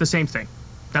 The same thing.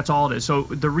 That's all it is. So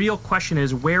the real question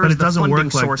is, where is the funding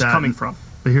source coming from?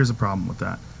 But here's the problem with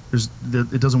that.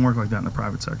 It doesn't work like that in the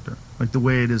private sector. Like the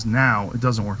way it is now, it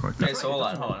doesn't work like that. Okay, so hold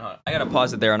on. I gotta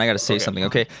pause it there, and I gotta say something.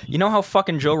 Okay, you know how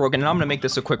fucking Joe Rogan, and I'm gonna make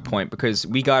this a quick point because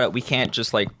we can't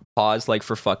just pause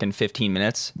for fucking 15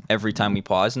 minutes every time we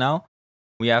pause now.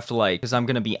 We have to because I'm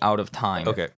gonna be out of time.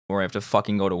 Okay. Or I have to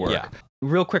fucking go to work. Yeah.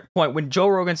 Real quick point, when Joe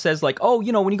Rogan says when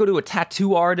you go to a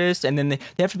tattoo artist and then they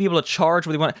have to be able to charge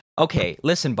what they want. Okay,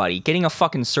 listen, buddy, getting a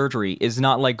fucking surgery is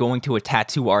not like going to a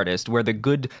tattoo artist where the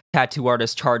good tattoo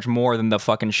artists charge more than the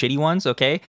fucking shitty ones,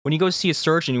 okay? When you go see a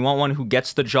surgeon, you want one who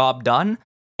gets the job done,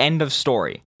 end of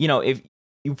story. If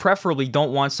you preferably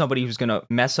don't want somebody who's gonna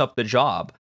mess up the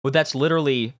job, but that's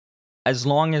literally, as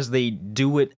long as they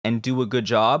do it and do a good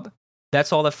job,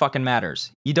 that's all that fucking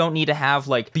matters. You don't need to have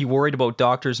be worried about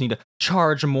doctors need to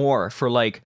charge more for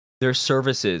their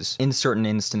services in certain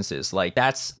instances. I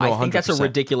think that's a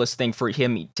ridiculous thing for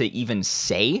him to even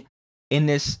say in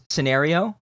this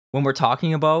scenario when we're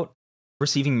talking about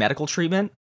receiving medical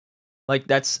treatment. I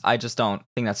just don't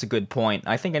think that's a good point.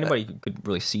 I think anybody could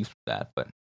really see through that, but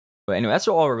anyway, that's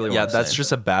all I really want to say. Yeah, that's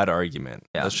just a bad argument.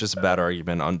 Yeah. That's just a bad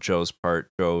argument on Joe's part.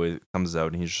 Joe comes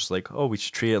out and he's just like, oh, we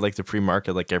should treat it like the free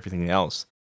market, like everything else.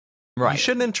 Right. You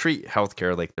shouldn't treat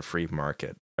healthcare like the free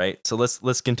market, right? So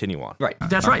let's continue on. Right.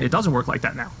 That's right. It doesn't work like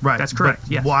that now. Right. That's correct.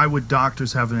 But yes. Why would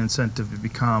doctors have an incentive to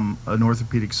become an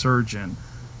orthopedic surgeon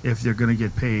if they're going to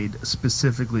get paid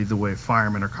specifically the way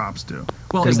firemen or cops do?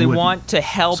 Well, because they want to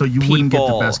help people. So you people. Wouldn't get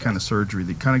the best kind of surgery.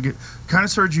 The kind of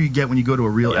surgery you get when you go to a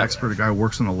real expert, a guy who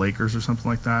works on the Lakers or something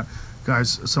like that.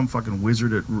 Guy's some fucking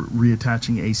wizard at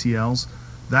reattaching ACLs.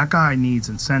 That guy needs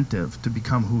incentive to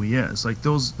become who he is.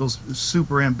 Those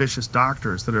super ambitious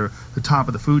doctors that are the top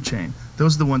of the food chain,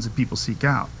 those are the ones that people seek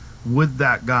out. Would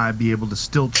that guy be able to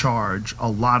still charge a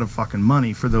lot of fucking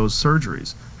money for those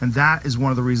surgeries? And that is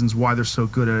one of the reasons why they're so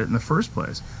good at it in the first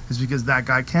place, is because that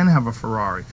guy can have a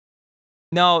Ferrari.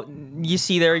 No, you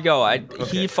see, there you go.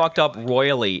 He fucked up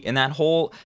royally in that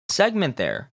whole segment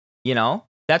there.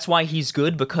 That's why he's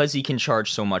good, because he can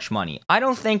charge so much money. I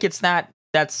don't think it's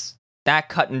that's that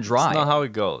cut and dry. That's not how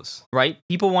it goes. Right?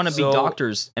 People want to be So-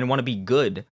 doctors and want to be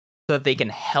good so that they can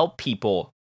help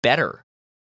people better.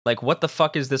 Like, what the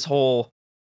fuck is this whole...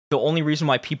 The only reason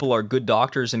why people are good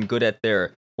doctors and good at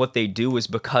what they do is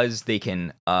because they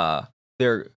can...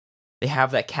 They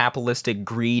have that capitalistic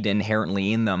greed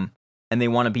inherently in them, and they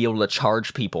want to be able to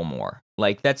charge people more.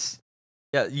 Like, that's...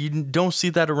 Yeah, you don't see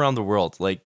that around the world.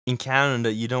 Like, in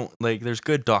Canada, you don't... Like, there's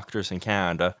good doctors in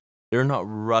Canada. They're not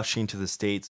rushing to the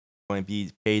States going to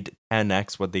be paid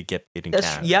 10x what they get paid in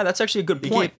Canada. Yeah, that's actually a good They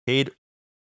point. get paid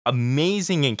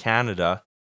amazing in Canada,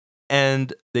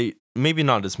 and they maybe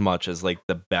not as much as like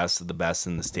the best of the best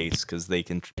in the States, because they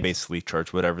can basically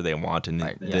charge whatever they want, and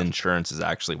Right, the yeah. insurance is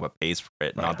actually what pays for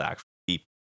it, not the actual people.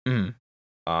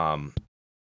 Mhm.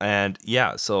 And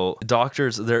yeah, so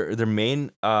doctors, their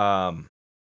main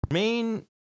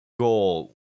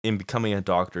goal in becoming a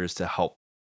doctor is to help,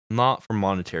 not for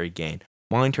monetary gain.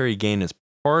 Monetary gain is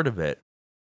part of it,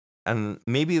 and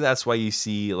maybe that's why you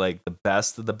see like the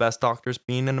best of the best doctors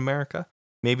being in America.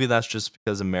 Maybe that's just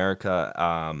because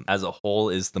America, as a whole,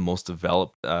 is the most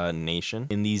developed nation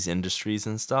in these industries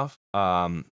and stuff.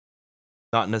 Not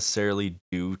necessarily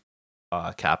due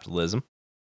capitalism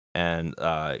and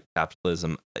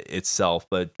capitalism itself,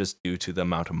 but just due to the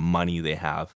amount of money they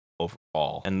have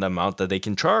overall, and the amount that they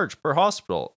can charge per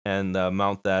hospital, and the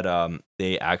amount that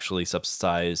they actually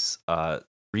subsidize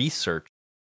research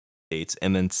states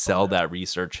and then sell that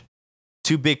research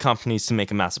to big companies to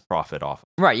make a massive profit off of,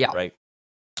 Right, yeah. right?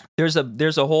 There's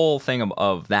a whole thing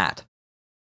of that,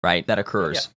 right, that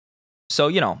occurs. Yeah. So,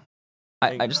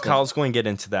 I just... Kyle's going to get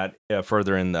into that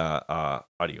further in the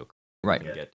audio. Right.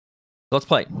 Yeah. Let's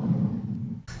play.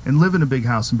 And live in a big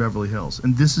house in Beverly Hills.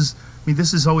 And this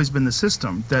has always been the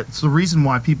system. That's the reason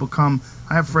why people come.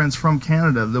 I have friends from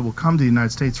Canada that will come to the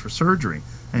United States for surgery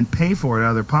and pay for it out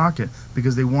of their pocket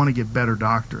because they want to get better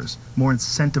doctors, more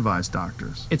incentivized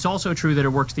doctors. It's also true that it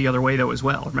works the other way, though, as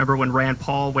well. Remember when Rand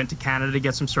Paul went to Canada to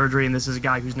get some surgery, and this is a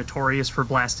guy who's notorious for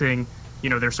blasting,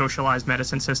 their socialized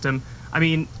medicine system? I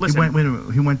mean,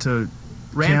 listen. He went to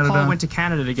Rand Canada Paul went to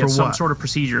Canada to get for some what? sort of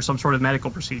procedure, some sort of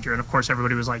medical procedure, and of course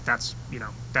everybody was like, that's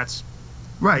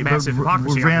right, massive but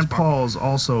hypocrisy on his Rand part. Paul's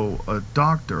also a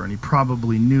doctor, and he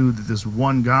probably knew that this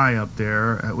one guy up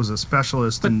there was a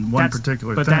specialist in one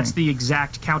particular thing. But that's the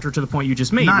exact counter to the point you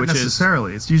just made, Not which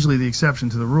necessarily. It's usually the exception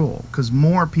to the rule, because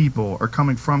more people are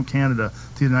coming from Canada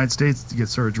to the United States to get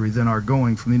surgery than are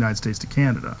going from the United States to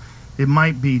Canada. It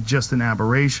might be just an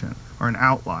aberration or an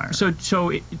outlier. is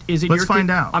it? Let's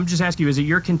find out. I'm just asking you: is it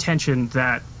your contention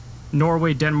that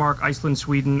Norway, Denmark, Iceland,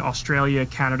 Sweden, Australia,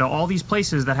 Canada, all these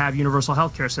places that have universal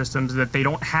healthcare systems, that they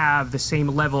don't have the same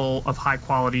level of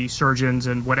high-quality surgeons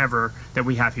and whatever that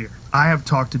we have here? I have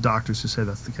talked to doctors who say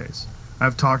that's the case.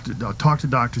 I've talked to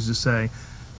doctors who say,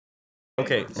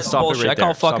 Okay, It's stop bullshit. it right I call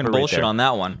there. Stop fucking it right bullshit there. on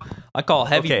that one. I call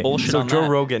heavy bullshit so on Joe that.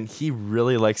 Rogan, he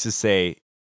really likes to say,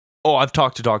 "Oh, I've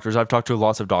talked to doctors. I've talked to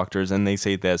lots of doctors, and they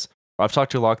say this. Or I've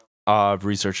talked to a lot of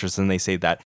researchers, and they say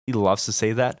that." He loves to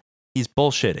say that. He's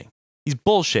bullshitting. He's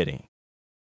bullshitting.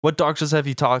 What doctors have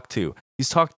you talked to? He's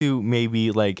talked to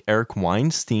maybe like Eric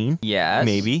Weinstein, Yes.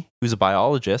 maybe, who's a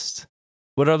biologist.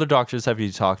 What other doctors have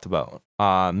you talked about?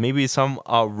 Maybe some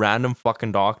random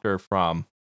fucking doctor from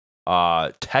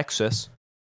Texas.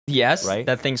 Yes. Right?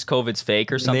 That thinks COVID's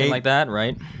fake or something like that,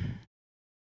 right?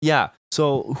 Yeah.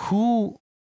 So who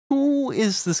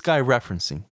is this guy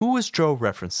referencing? Who is Joe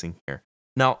referencing here?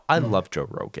 Now, I love Joe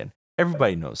Rogan.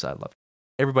 Everybody knows I love him.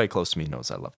 Everybody close to me knows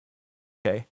I love him.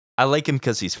 Okay? I like him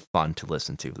because he's fun to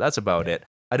listen to. That's about it.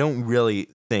 I don't really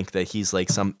think that he's like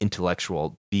some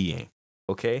intellectual being.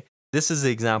 Okay? This is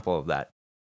the example of that.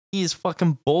 He is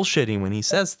fucking bullshitting when he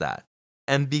says that.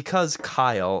 And because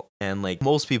Kyle and like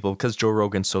most people, because Joe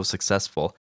Rogan's so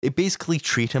successful, they basically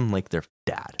treat him like their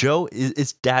dad. Joe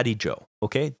is Daddy Joe,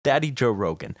 okay? Daddy Joe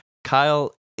Rogan.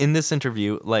 Kyle, in this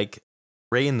interview, like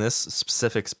Ray in this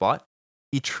specific spot,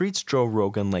 he treats Joe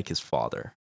Rogan like his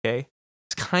father, okay?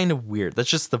 It's kind of weird. That's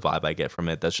just the vibe I get from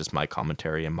it. That's just my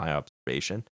commentary and my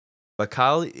observation. But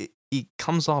Kyle, he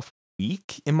comes off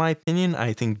weak, in my opinion.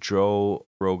 I think Joe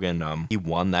Rogan, he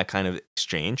won that kind of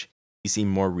exchange. He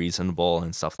seemed more reasonable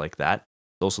and stuff like that.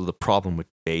 Also, the problem with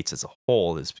debates as a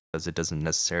whole is because it doesn't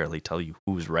necessarily tell you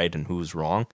who's right and who's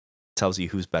wrong. It tells you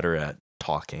who's better at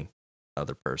talking to the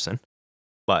other person.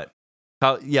 But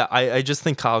Kyle, yeah, I just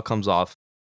think Kyle comes off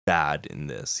bad in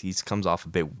this. He comes off a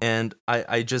bit, and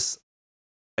I just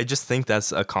think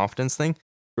that's a confidence thing.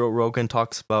 Joe Rogan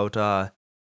talks about,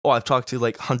 I've talked to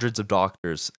like hundreds of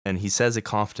doctors, and he says it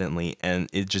confidently, and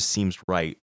it just seems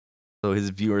right. So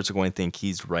his viewers are going to think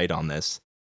he's right on this.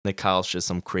 That Kyle's just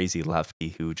some crazy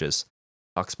lefty who just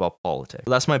talks about politics.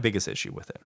 That's my biggest issue with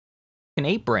it. An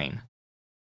ape brain.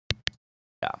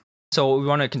 Yeah. So we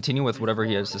want to continue with whatever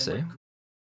he has to say.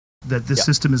 That this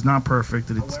system is not perfect,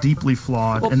 that it's deeply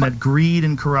flawed, Well, and that greed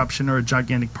and corruption are a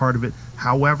gigantic part of it.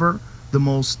 However, the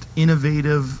most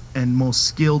innovative and most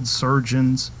skilled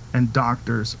surgeons and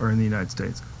doctors are in the United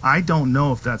States. I don't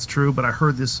know if that's true, but I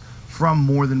heard this from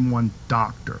more than one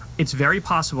doctor. It's very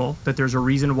possible that there's a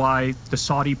reason why the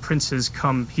Saudi princes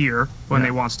come here when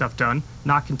they want stuff done,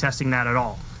 not contesting that at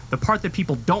all. The part that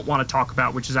people don't want to talk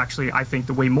about, which is actually, I think,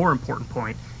 the way more important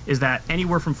point, is that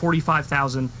anywhere from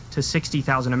 45,000 to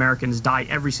 60,000 Americans die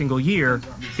every single year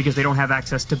because they don't have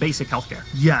access to basic healthcare.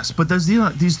 Yes, but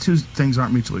these two things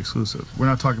aren't mutually exclusive. We're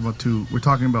not talking about two. We're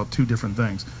talking about two different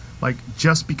things. Like,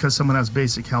 just because someone has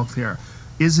basic health care,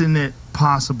 isn't it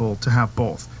possible to have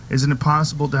both? Isn't it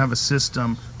possible to have a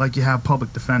system like you have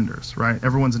public defenders, right?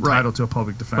 Everyone's entitled to a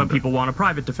public defender. But people want a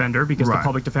private defender because the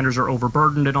public defenders are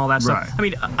overburdened and all that stuff. Right. I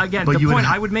mean, again, But the you would point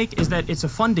ha- I would make is that it's a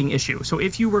funding issue. So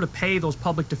if you were to pay those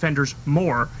public defenders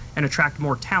more and attract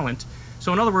more talent,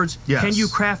 so in other words, Yes. can you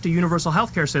craft a universal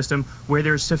healthcare system where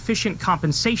there's sufficient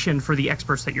compensation for the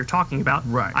experts that you're talking about?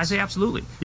 Right. I say absolutely.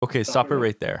 Okay, stop it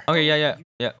right there. Okay,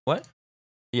 yeah. What?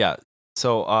 Yeah.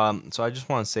 So I just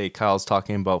want to say Kyle's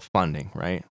talking about funding,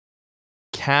 right?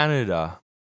 Canada,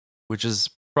 which is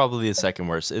probably the second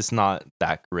worst, it's not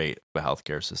that great of a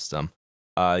healthcare system.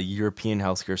 European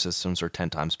healthcare systems are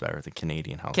 10 times better than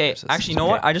Canadian healthcare Okay, systems. actually, you know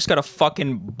what? I just got a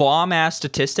fucking bomb-ass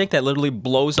statistic that literally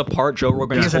blows apart Joe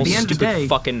Rogan's Because whole at the end of the stupid day,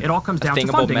 fucking it all comes down thing to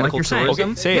about funding, like medical you're saying.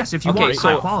 tourism. Okay, say it. Yes, if you Okay, want so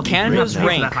high quality, Canada's you have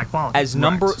to pay for rank that high quality. as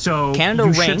number So Canada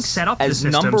you should ranks set up the as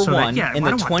system number so that, one yeah, in why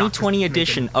the don't doctors 2020 make it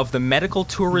edition of the Medical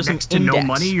Tourism next to Index. no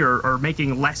money or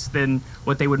making less than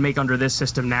what they would make under this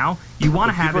system now. You want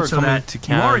to have people it are so coming that to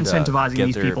you are Canada, incentivizing get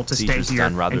these their people to stay procedures here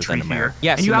done rather and than treat here. America.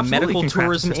 Yes, and you in the absolutely Medical can craft a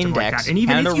Tourism system like Index, that. And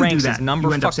even Canada if you ranks do as that, number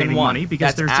you end up fucking saving one. money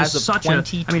because That's there's as just of such a, I mean,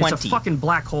 it's a 2020. fucking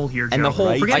black hole here, Joe. And the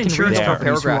whole, Forget I can read insurance the whole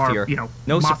companies who paragraph are, here. you know,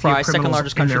 No mafia surprise, second criminals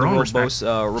largest in country their in the own world, respect.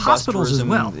 robust Hospitals as tourism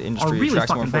well industry are really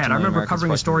attracts more fucking than bad. I 14 remember Americans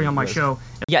covering a fucking story on my US. show.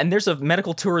 Yeah, and there's a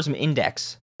medical tourism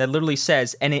index that literally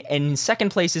says, and in second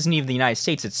place isn't even the United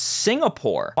States, it's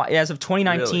Singapore. As of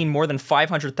 2019, Really? more than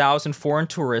 500,000 foreign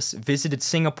tourists visited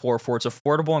Singapore for its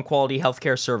affordable and quality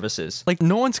healthcare services. Like,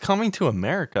 no one's coming to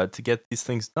America to get these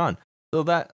things done. So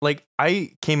that, like,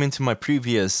 I came into my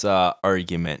previous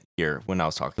argument here when I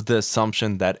was talking with the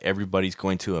assumption that everybody's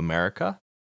going to America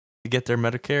to get their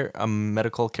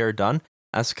medical care done.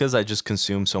 That's because I just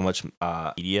consume so much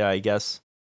media, I guess,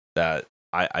 that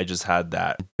I just had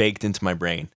that baked into my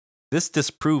brain. This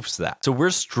disproves that. So we're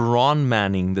straw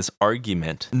manning this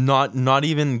argument, not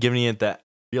even giving it that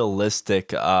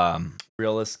realistic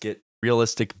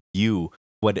view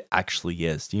what it actually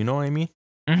is. Do you know what I mean?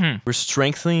 Mm-hmm. We're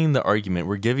strengthening the argument.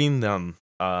 We're giving them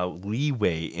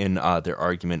leeway in their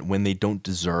argument when they don't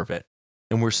deserve it,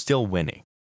 and we're still winning.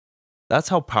 That's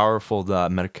how powerful the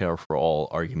Medicare for All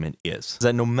argument is.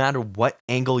 That no matter what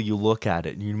angle you look at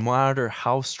it, no matter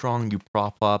how strong you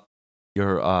prop up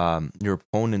your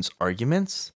opponent's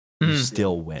arguments, you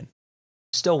still win.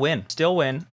 Still win.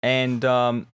 And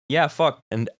yeah, fuck.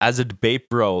 And as a debate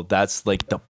bro, that's like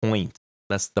the point.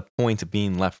 That's the point of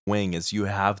being left wing is you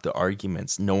have the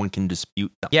arguments. No one can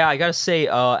dispute them. Yeah, I gotta say,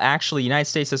 actually, United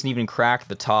States doesn't even crack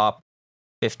the top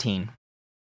 15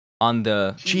 on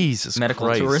the Jesus medical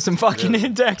Christ. tourism fucking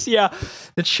index. Yeah,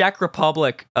 the Czech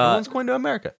Republic. Everyone's going to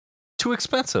America. Too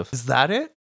expensive. Is that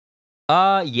it?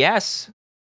 Yes,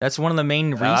 that's one of the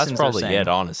main reasons. That's probably they're saying. it.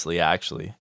 Honestly,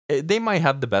 actually, they might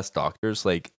have the best doctors.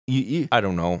 Like I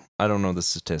don't know. I don't know the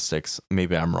statistics.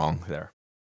 Maybe I'm wrong there.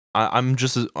 I'm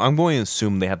going to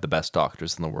assume they have the best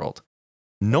doctors in the world.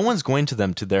 No one's going to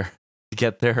them to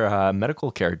get their medical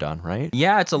care done, right?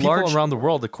 Yeah, it's a People large around the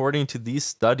world, according to these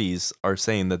studies, are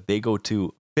saying that they go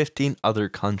to 15 other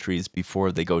countries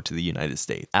before they go to the United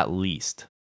States, at least.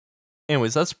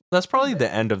 Anyways, that's probably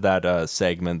the end of that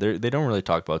segment. They don't really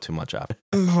talk about too much after.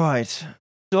 Right.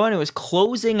 So, anyways,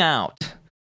 closing out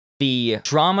the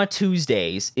Drama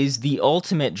Tuesdays is the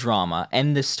ultimate drama,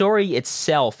 and the story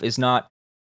itself is not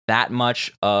that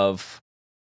much of,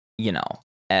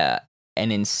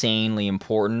 an insanely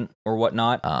important or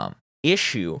whatnot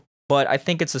issue. But I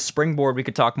think it's a springboard. We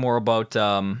could talk more about,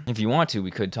 if you want to,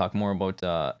 we could talk more about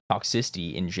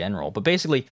toxicity in general. But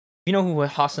basically, you know who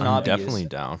Hassan I'm Abi is? definitely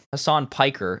down. Hassan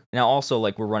Piker. Now, also,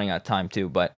 like, we're running out of time too,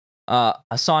 but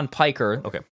Hassan Piker,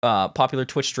 Okay. Popular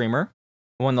Twitch streamer,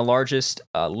 one of the largest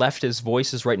leftist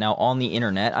voices right now on the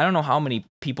internet. I don't know how many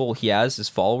people he has as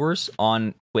followers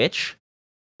on Twitch,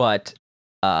 but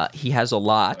he has a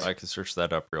lot. I can search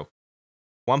that up real quick.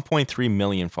 1.3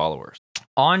 million followers.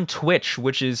 on Twitch,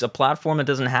 which is a platform that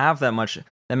doesn't have that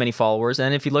many followers.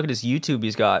 And if you look at his YouTube,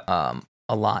 he's got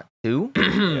a lot too.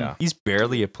 Yeah, he's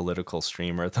barely a political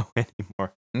streamer though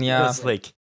anymore. Yeah, he does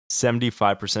like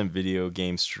 75% video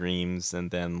game streams,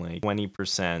 and then like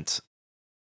 20%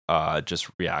 just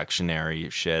reactionary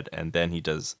shit, and then he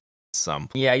does some.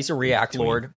 Yeah, he's a React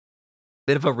lord,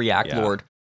 bit of a React lord.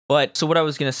 But so what I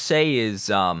was gonna say is,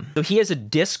 so he has a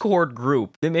Discord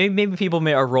group. Maybe people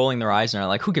are rolling their eyes and are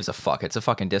like, "Who gives a fuck? It's a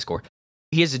fucking Discord."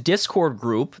 He has a Discord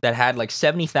group that had like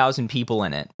 70,000 people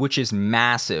in it, which is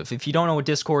massive. If you don't know what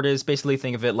Discord is, basically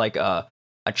think of it like a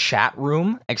chat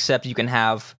room, except you can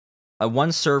have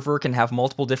one server can have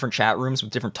multiple different chat rooms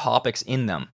with different topics in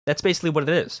them. That's basically what it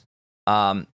is.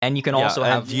 And you can also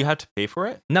have. Do you have to pay for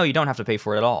it? No, you don't have to pay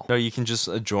for it at all. No, you can just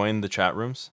join the chat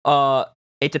rooms.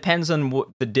 It depends on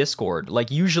the Discord.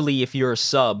 Like usually, if you're a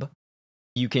sub,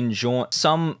 you can join.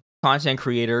 Some content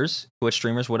creators, Twitch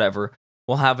streamers, whatever,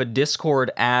 will have a Discord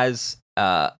as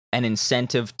an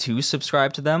incentive to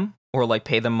subscribe to them or like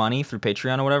pay them money through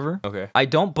Patreon or whatever. Okay. I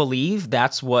don't believe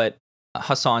that's what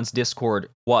Hassan's Discord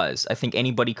was. I think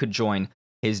anybody could join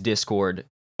his Discord.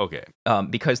 Okay.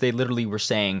 Because they literally were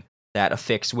saying that a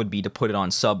fix would be to put it on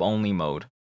sub-only mode.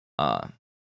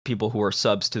 People who are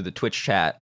subs to the Twitch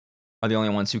chat are the only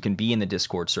ones who can be in the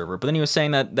Discord server. But then he was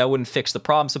saying that wouldn't fix the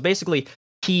problem. So basically,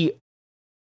 he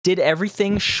did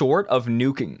everything short of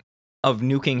nuking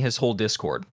his whole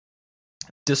Discord.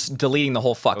 Just deleting the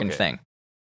whole fucking thing.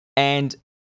 And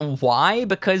why?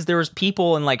 Because there was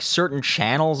people in like certain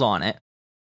channels on it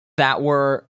that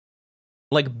were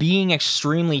like being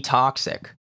extremely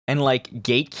toxic and like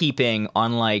gatekeeping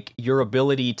on like your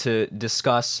ability to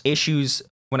discuss issues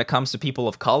when it comes to people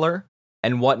of color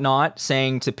and whatnot,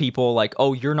 saying to people like,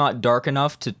 oh, you're not dark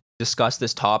enough to discuss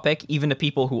this topic, even to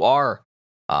people who are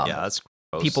that's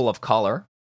gross. People of color,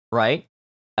 right?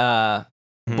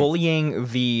 Bullying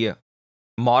the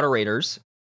moderators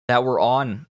that were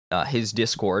on his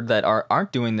Discord that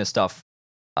aren't doing this stuff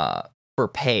for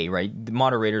pay, right? The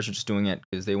moderators are just doing it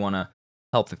because they want to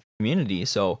help the community.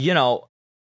 So,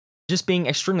 just being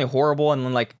extremely horrible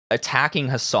and like attacking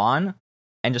Hassan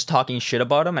and just talking shit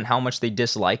about him and how much they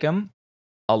dislike him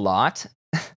a lot.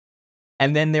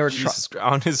 And then they were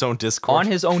on his own Discord.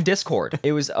 On his own Discord.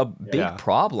 It was a big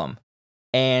problem.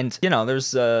 And,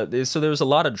 there's there was a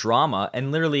lot of drama,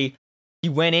 and literally he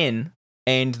went in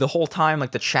and the whole time,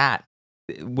 like the chat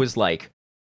was like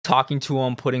talking to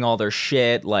him, putting all their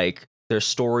shit, like their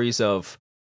stories of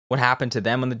what happened to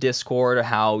them on the Discord, or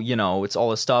how, it's all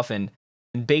this stuff. And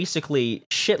basically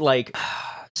shit like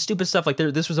stupid stuff like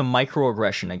this was a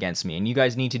microaggression against me, and you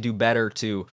guys need to do better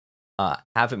to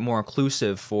have it more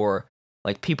inclusive for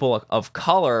like people of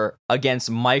color against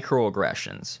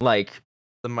microaggressions. Like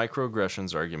the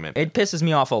microaggressions argument. It pisses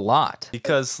me off a lot.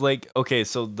 Because like, okay,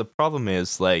 so the problem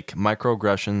is like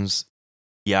microaggressions,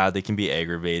 yeah, they can be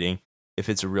aggravating if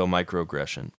it's a real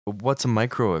microaggression. But what's a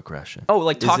microaggression? Oh,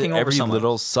 like talking over every someone.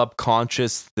 Little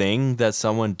subconscious thing that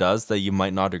someone does that you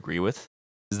might not agree with?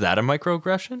 Is that a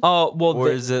microaggression? Oh, well, or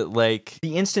is it like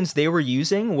the instance they were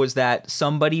using was that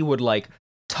somebody would like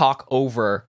talk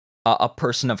over a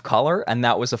person of color, and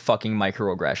that was a fucking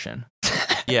microaggression.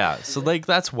 Yeah, so like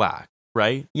that's whack,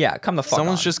 right? Yeah, come the fuck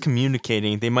Someone's on. just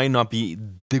communicating. They might not be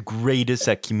the greatest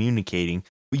at communicating.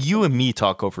 But you and me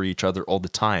talk over each other all the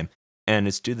time, and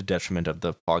it's to the detriment of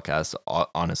the podcast,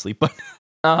 honestly. But,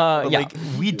 like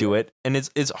we do it, and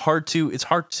it's hard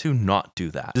to not do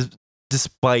that,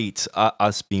 despite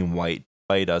us being white,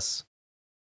 despite us.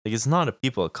 Like, it's not a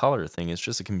people of color thing. It's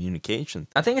just a communication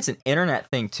thing. I think it's an internet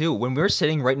thing too. When we're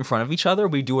sitting right in front of each other,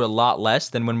 we do it a lot less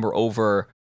than when we're over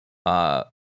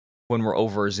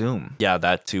Zoom. Yeah,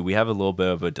 that too. We have a little bit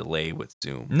of a delay with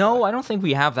Zoom. No, I don't think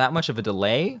we have that much of a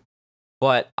delay.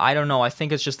 But I don't know. I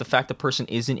think it's just the fact the person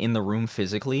isn't in the room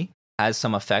physically has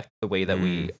some effect the way that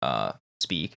we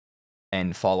speak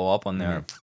and follow up on there.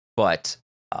 But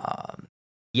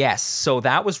yes, so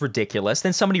that was ridiculous.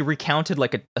 Then somebody recounted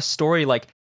like a story like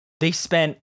they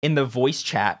spent in the voice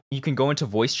chat. You can go into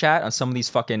voice chat on some of these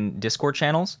fucking Discord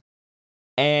channels.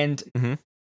 And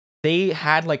they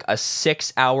had like a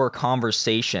 6-hour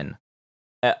conversation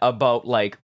about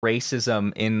like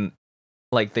racism in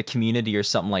like the community or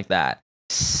something like that.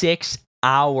 6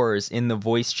 hours in the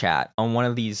voice chat on one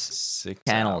of these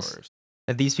channels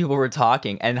that these people were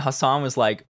talking. And Hassan was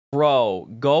like, bro,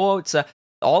 go outside.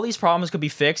 All these problems could be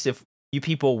fixed if you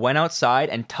people went outside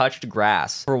and touched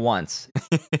grass for once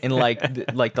in like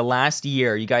the last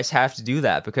year. You guys have to do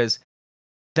that because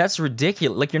that's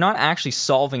ridiculous. Like, you're not actually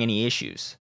solving any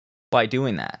issues by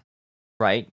doing that,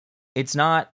 right? It's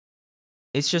not.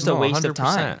 It's just a waste of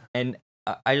time. And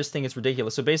I just think it's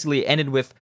ridiculous. So basically, it ended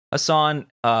with Hasan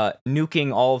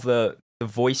nuking all the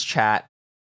voice chat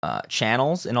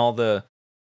channels and all the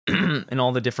and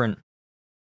all the different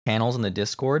channels in the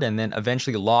Discord, and then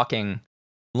eventually locking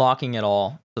it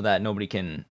all so that nobody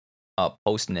can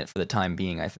post in it for the time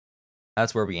being. I think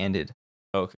that's where we ended.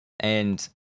 Okay. And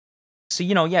so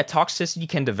toxicity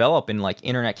can develop in like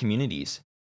internet communities,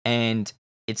 and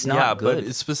it's not good. But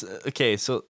it's okay.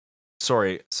 So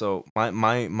sorry. So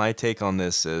my take on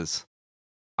this is,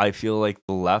 I feel like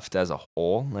the left as a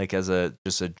whole, like as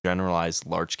just a generalized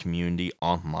large community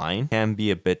online, can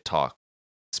be a bit toxic,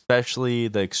 especially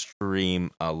the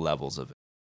extreme levels of it.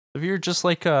 If you're just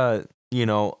like a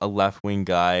left-wing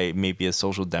guy, maybe a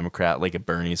social democrat, like a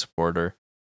Bernie supporter,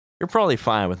 you're probably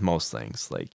fine with most things.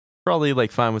 Like probably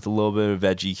like fine with a little bit of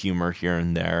edgy humor here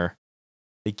and there.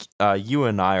 Like you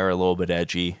and I are a little bit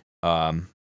edgy,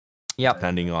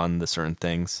 depending on the certain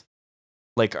things.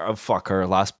 Like our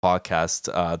last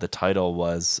podcast, the title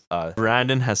was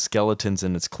Brandon has skeletons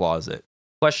in its closet.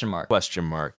 Question mark.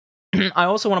 I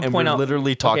also want to point out,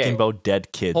 literally talking about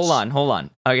dead kids. Hold on.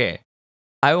 Okay,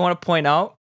 I want to point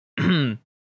out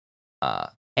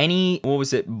any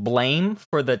blame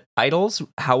for the titles,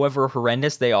 however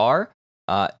horrendous they are.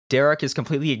 Derek is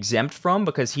completely exempt from,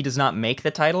 because he does not make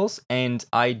the titles, and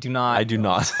I do not.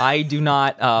 I do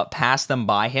not pass them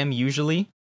by him usually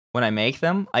when I make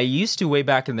them. I used to way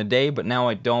back in the day, but now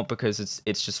I don't, because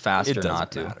it's just faster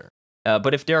not to. Matter.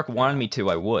 But if Derek wanted me to,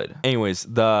 I would. Anyways,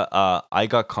 I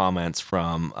got comments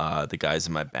from the guys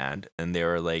in my band, and they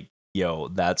were like, "Yo,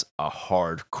 that's a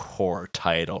hardcore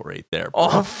title right there, bro."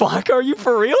 Oh fuck, are you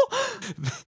for real?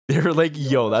 They were like,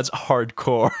 "Yo, that's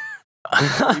hardcore."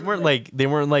 They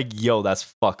weren't like, "Yo,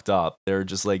 that's fucked up." They were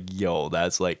just like, "Yo,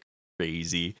 that's like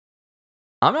crazy."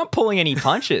 I'm not pulling any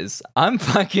punches.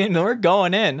 We're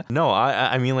going in. No,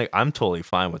 I mean, like, I'm totally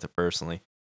fine with it personally,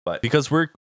 but because we're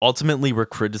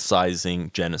criticizing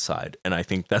genocide, and I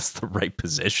think that's the right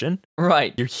position.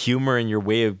 Right. Your humor and your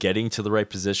way of getting to the right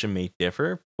position may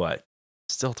differ, but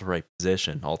still the right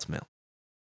position ultimately.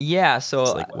 Yeah, so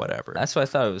it's like whatever. That's what I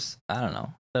thought it was. I don't know.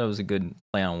 I thought it was a good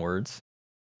play on words.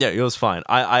 Yeah, it was fine.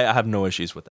 I have no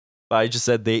issues with it. But I just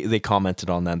said they commented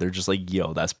on that. They're just like,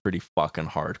 "Yo, that's pretty fucking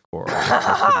hardcore.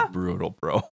 That's pretty brutal,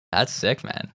 bro." That's sick,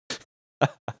 man.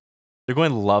 They're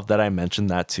going to love that I mentioned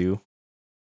that too,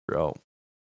 bro.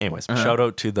 Anyways, shout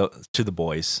out to the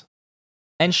boys.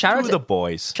 And shout out to the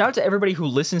boys. Shout out to everybody who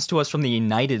listens to us from the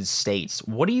United States.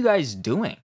 What are you guys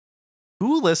doing?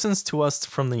 Who listens to us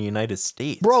from the United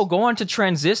States? Bro, go on to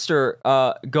Transistor,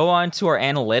 go on to our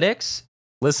analytics.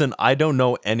 Listen, I don't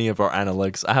know any of our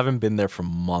analytics. I haven't been there for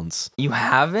months. You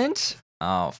haven't?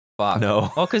 Oh, fuck.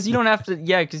 No. Oh, because you don't have to,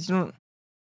 because you don't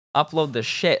upload the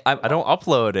shit. I don't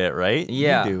upload it, right?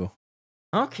 Yeah. You do.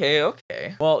 Okay.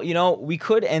 Well, we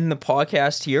could end the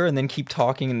podcast here and then keep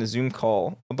talking in the Zoom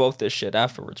call about this shit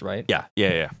afterwards, right?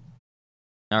 Yeah.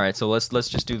 All right, so let's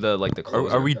just do the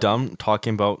closer. Are we done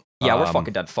talking about? Yeah, we're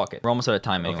fucking done. Fuck it. We're almost out of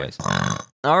time, anyways. Okay.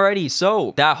 Alrighty,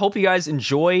 so I hope you guys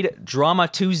enjoyed Drama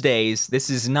Tuesdays. This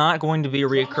is not going to be a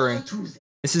reoccurring.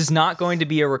 This is not going to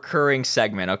be a recurring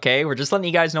segment. Okay, we're just letting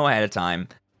you guys know ahead of time.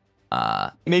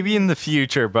 Maybe in the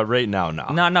future, but right now, no.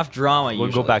 Not enough drama.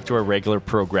 We'll go back to our regular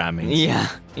programming.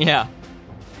 Yeah.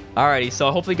 Alrighty,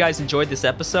 so hopefully you guys enjoyed this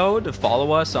episode.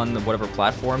 Follow us on whatever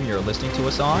platform you're listening to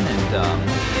us on, and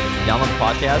download the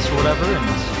podcast or whatever.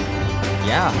 And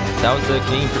yeah, that was the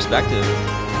Canadian Perspective.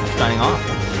 Signing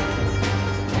off.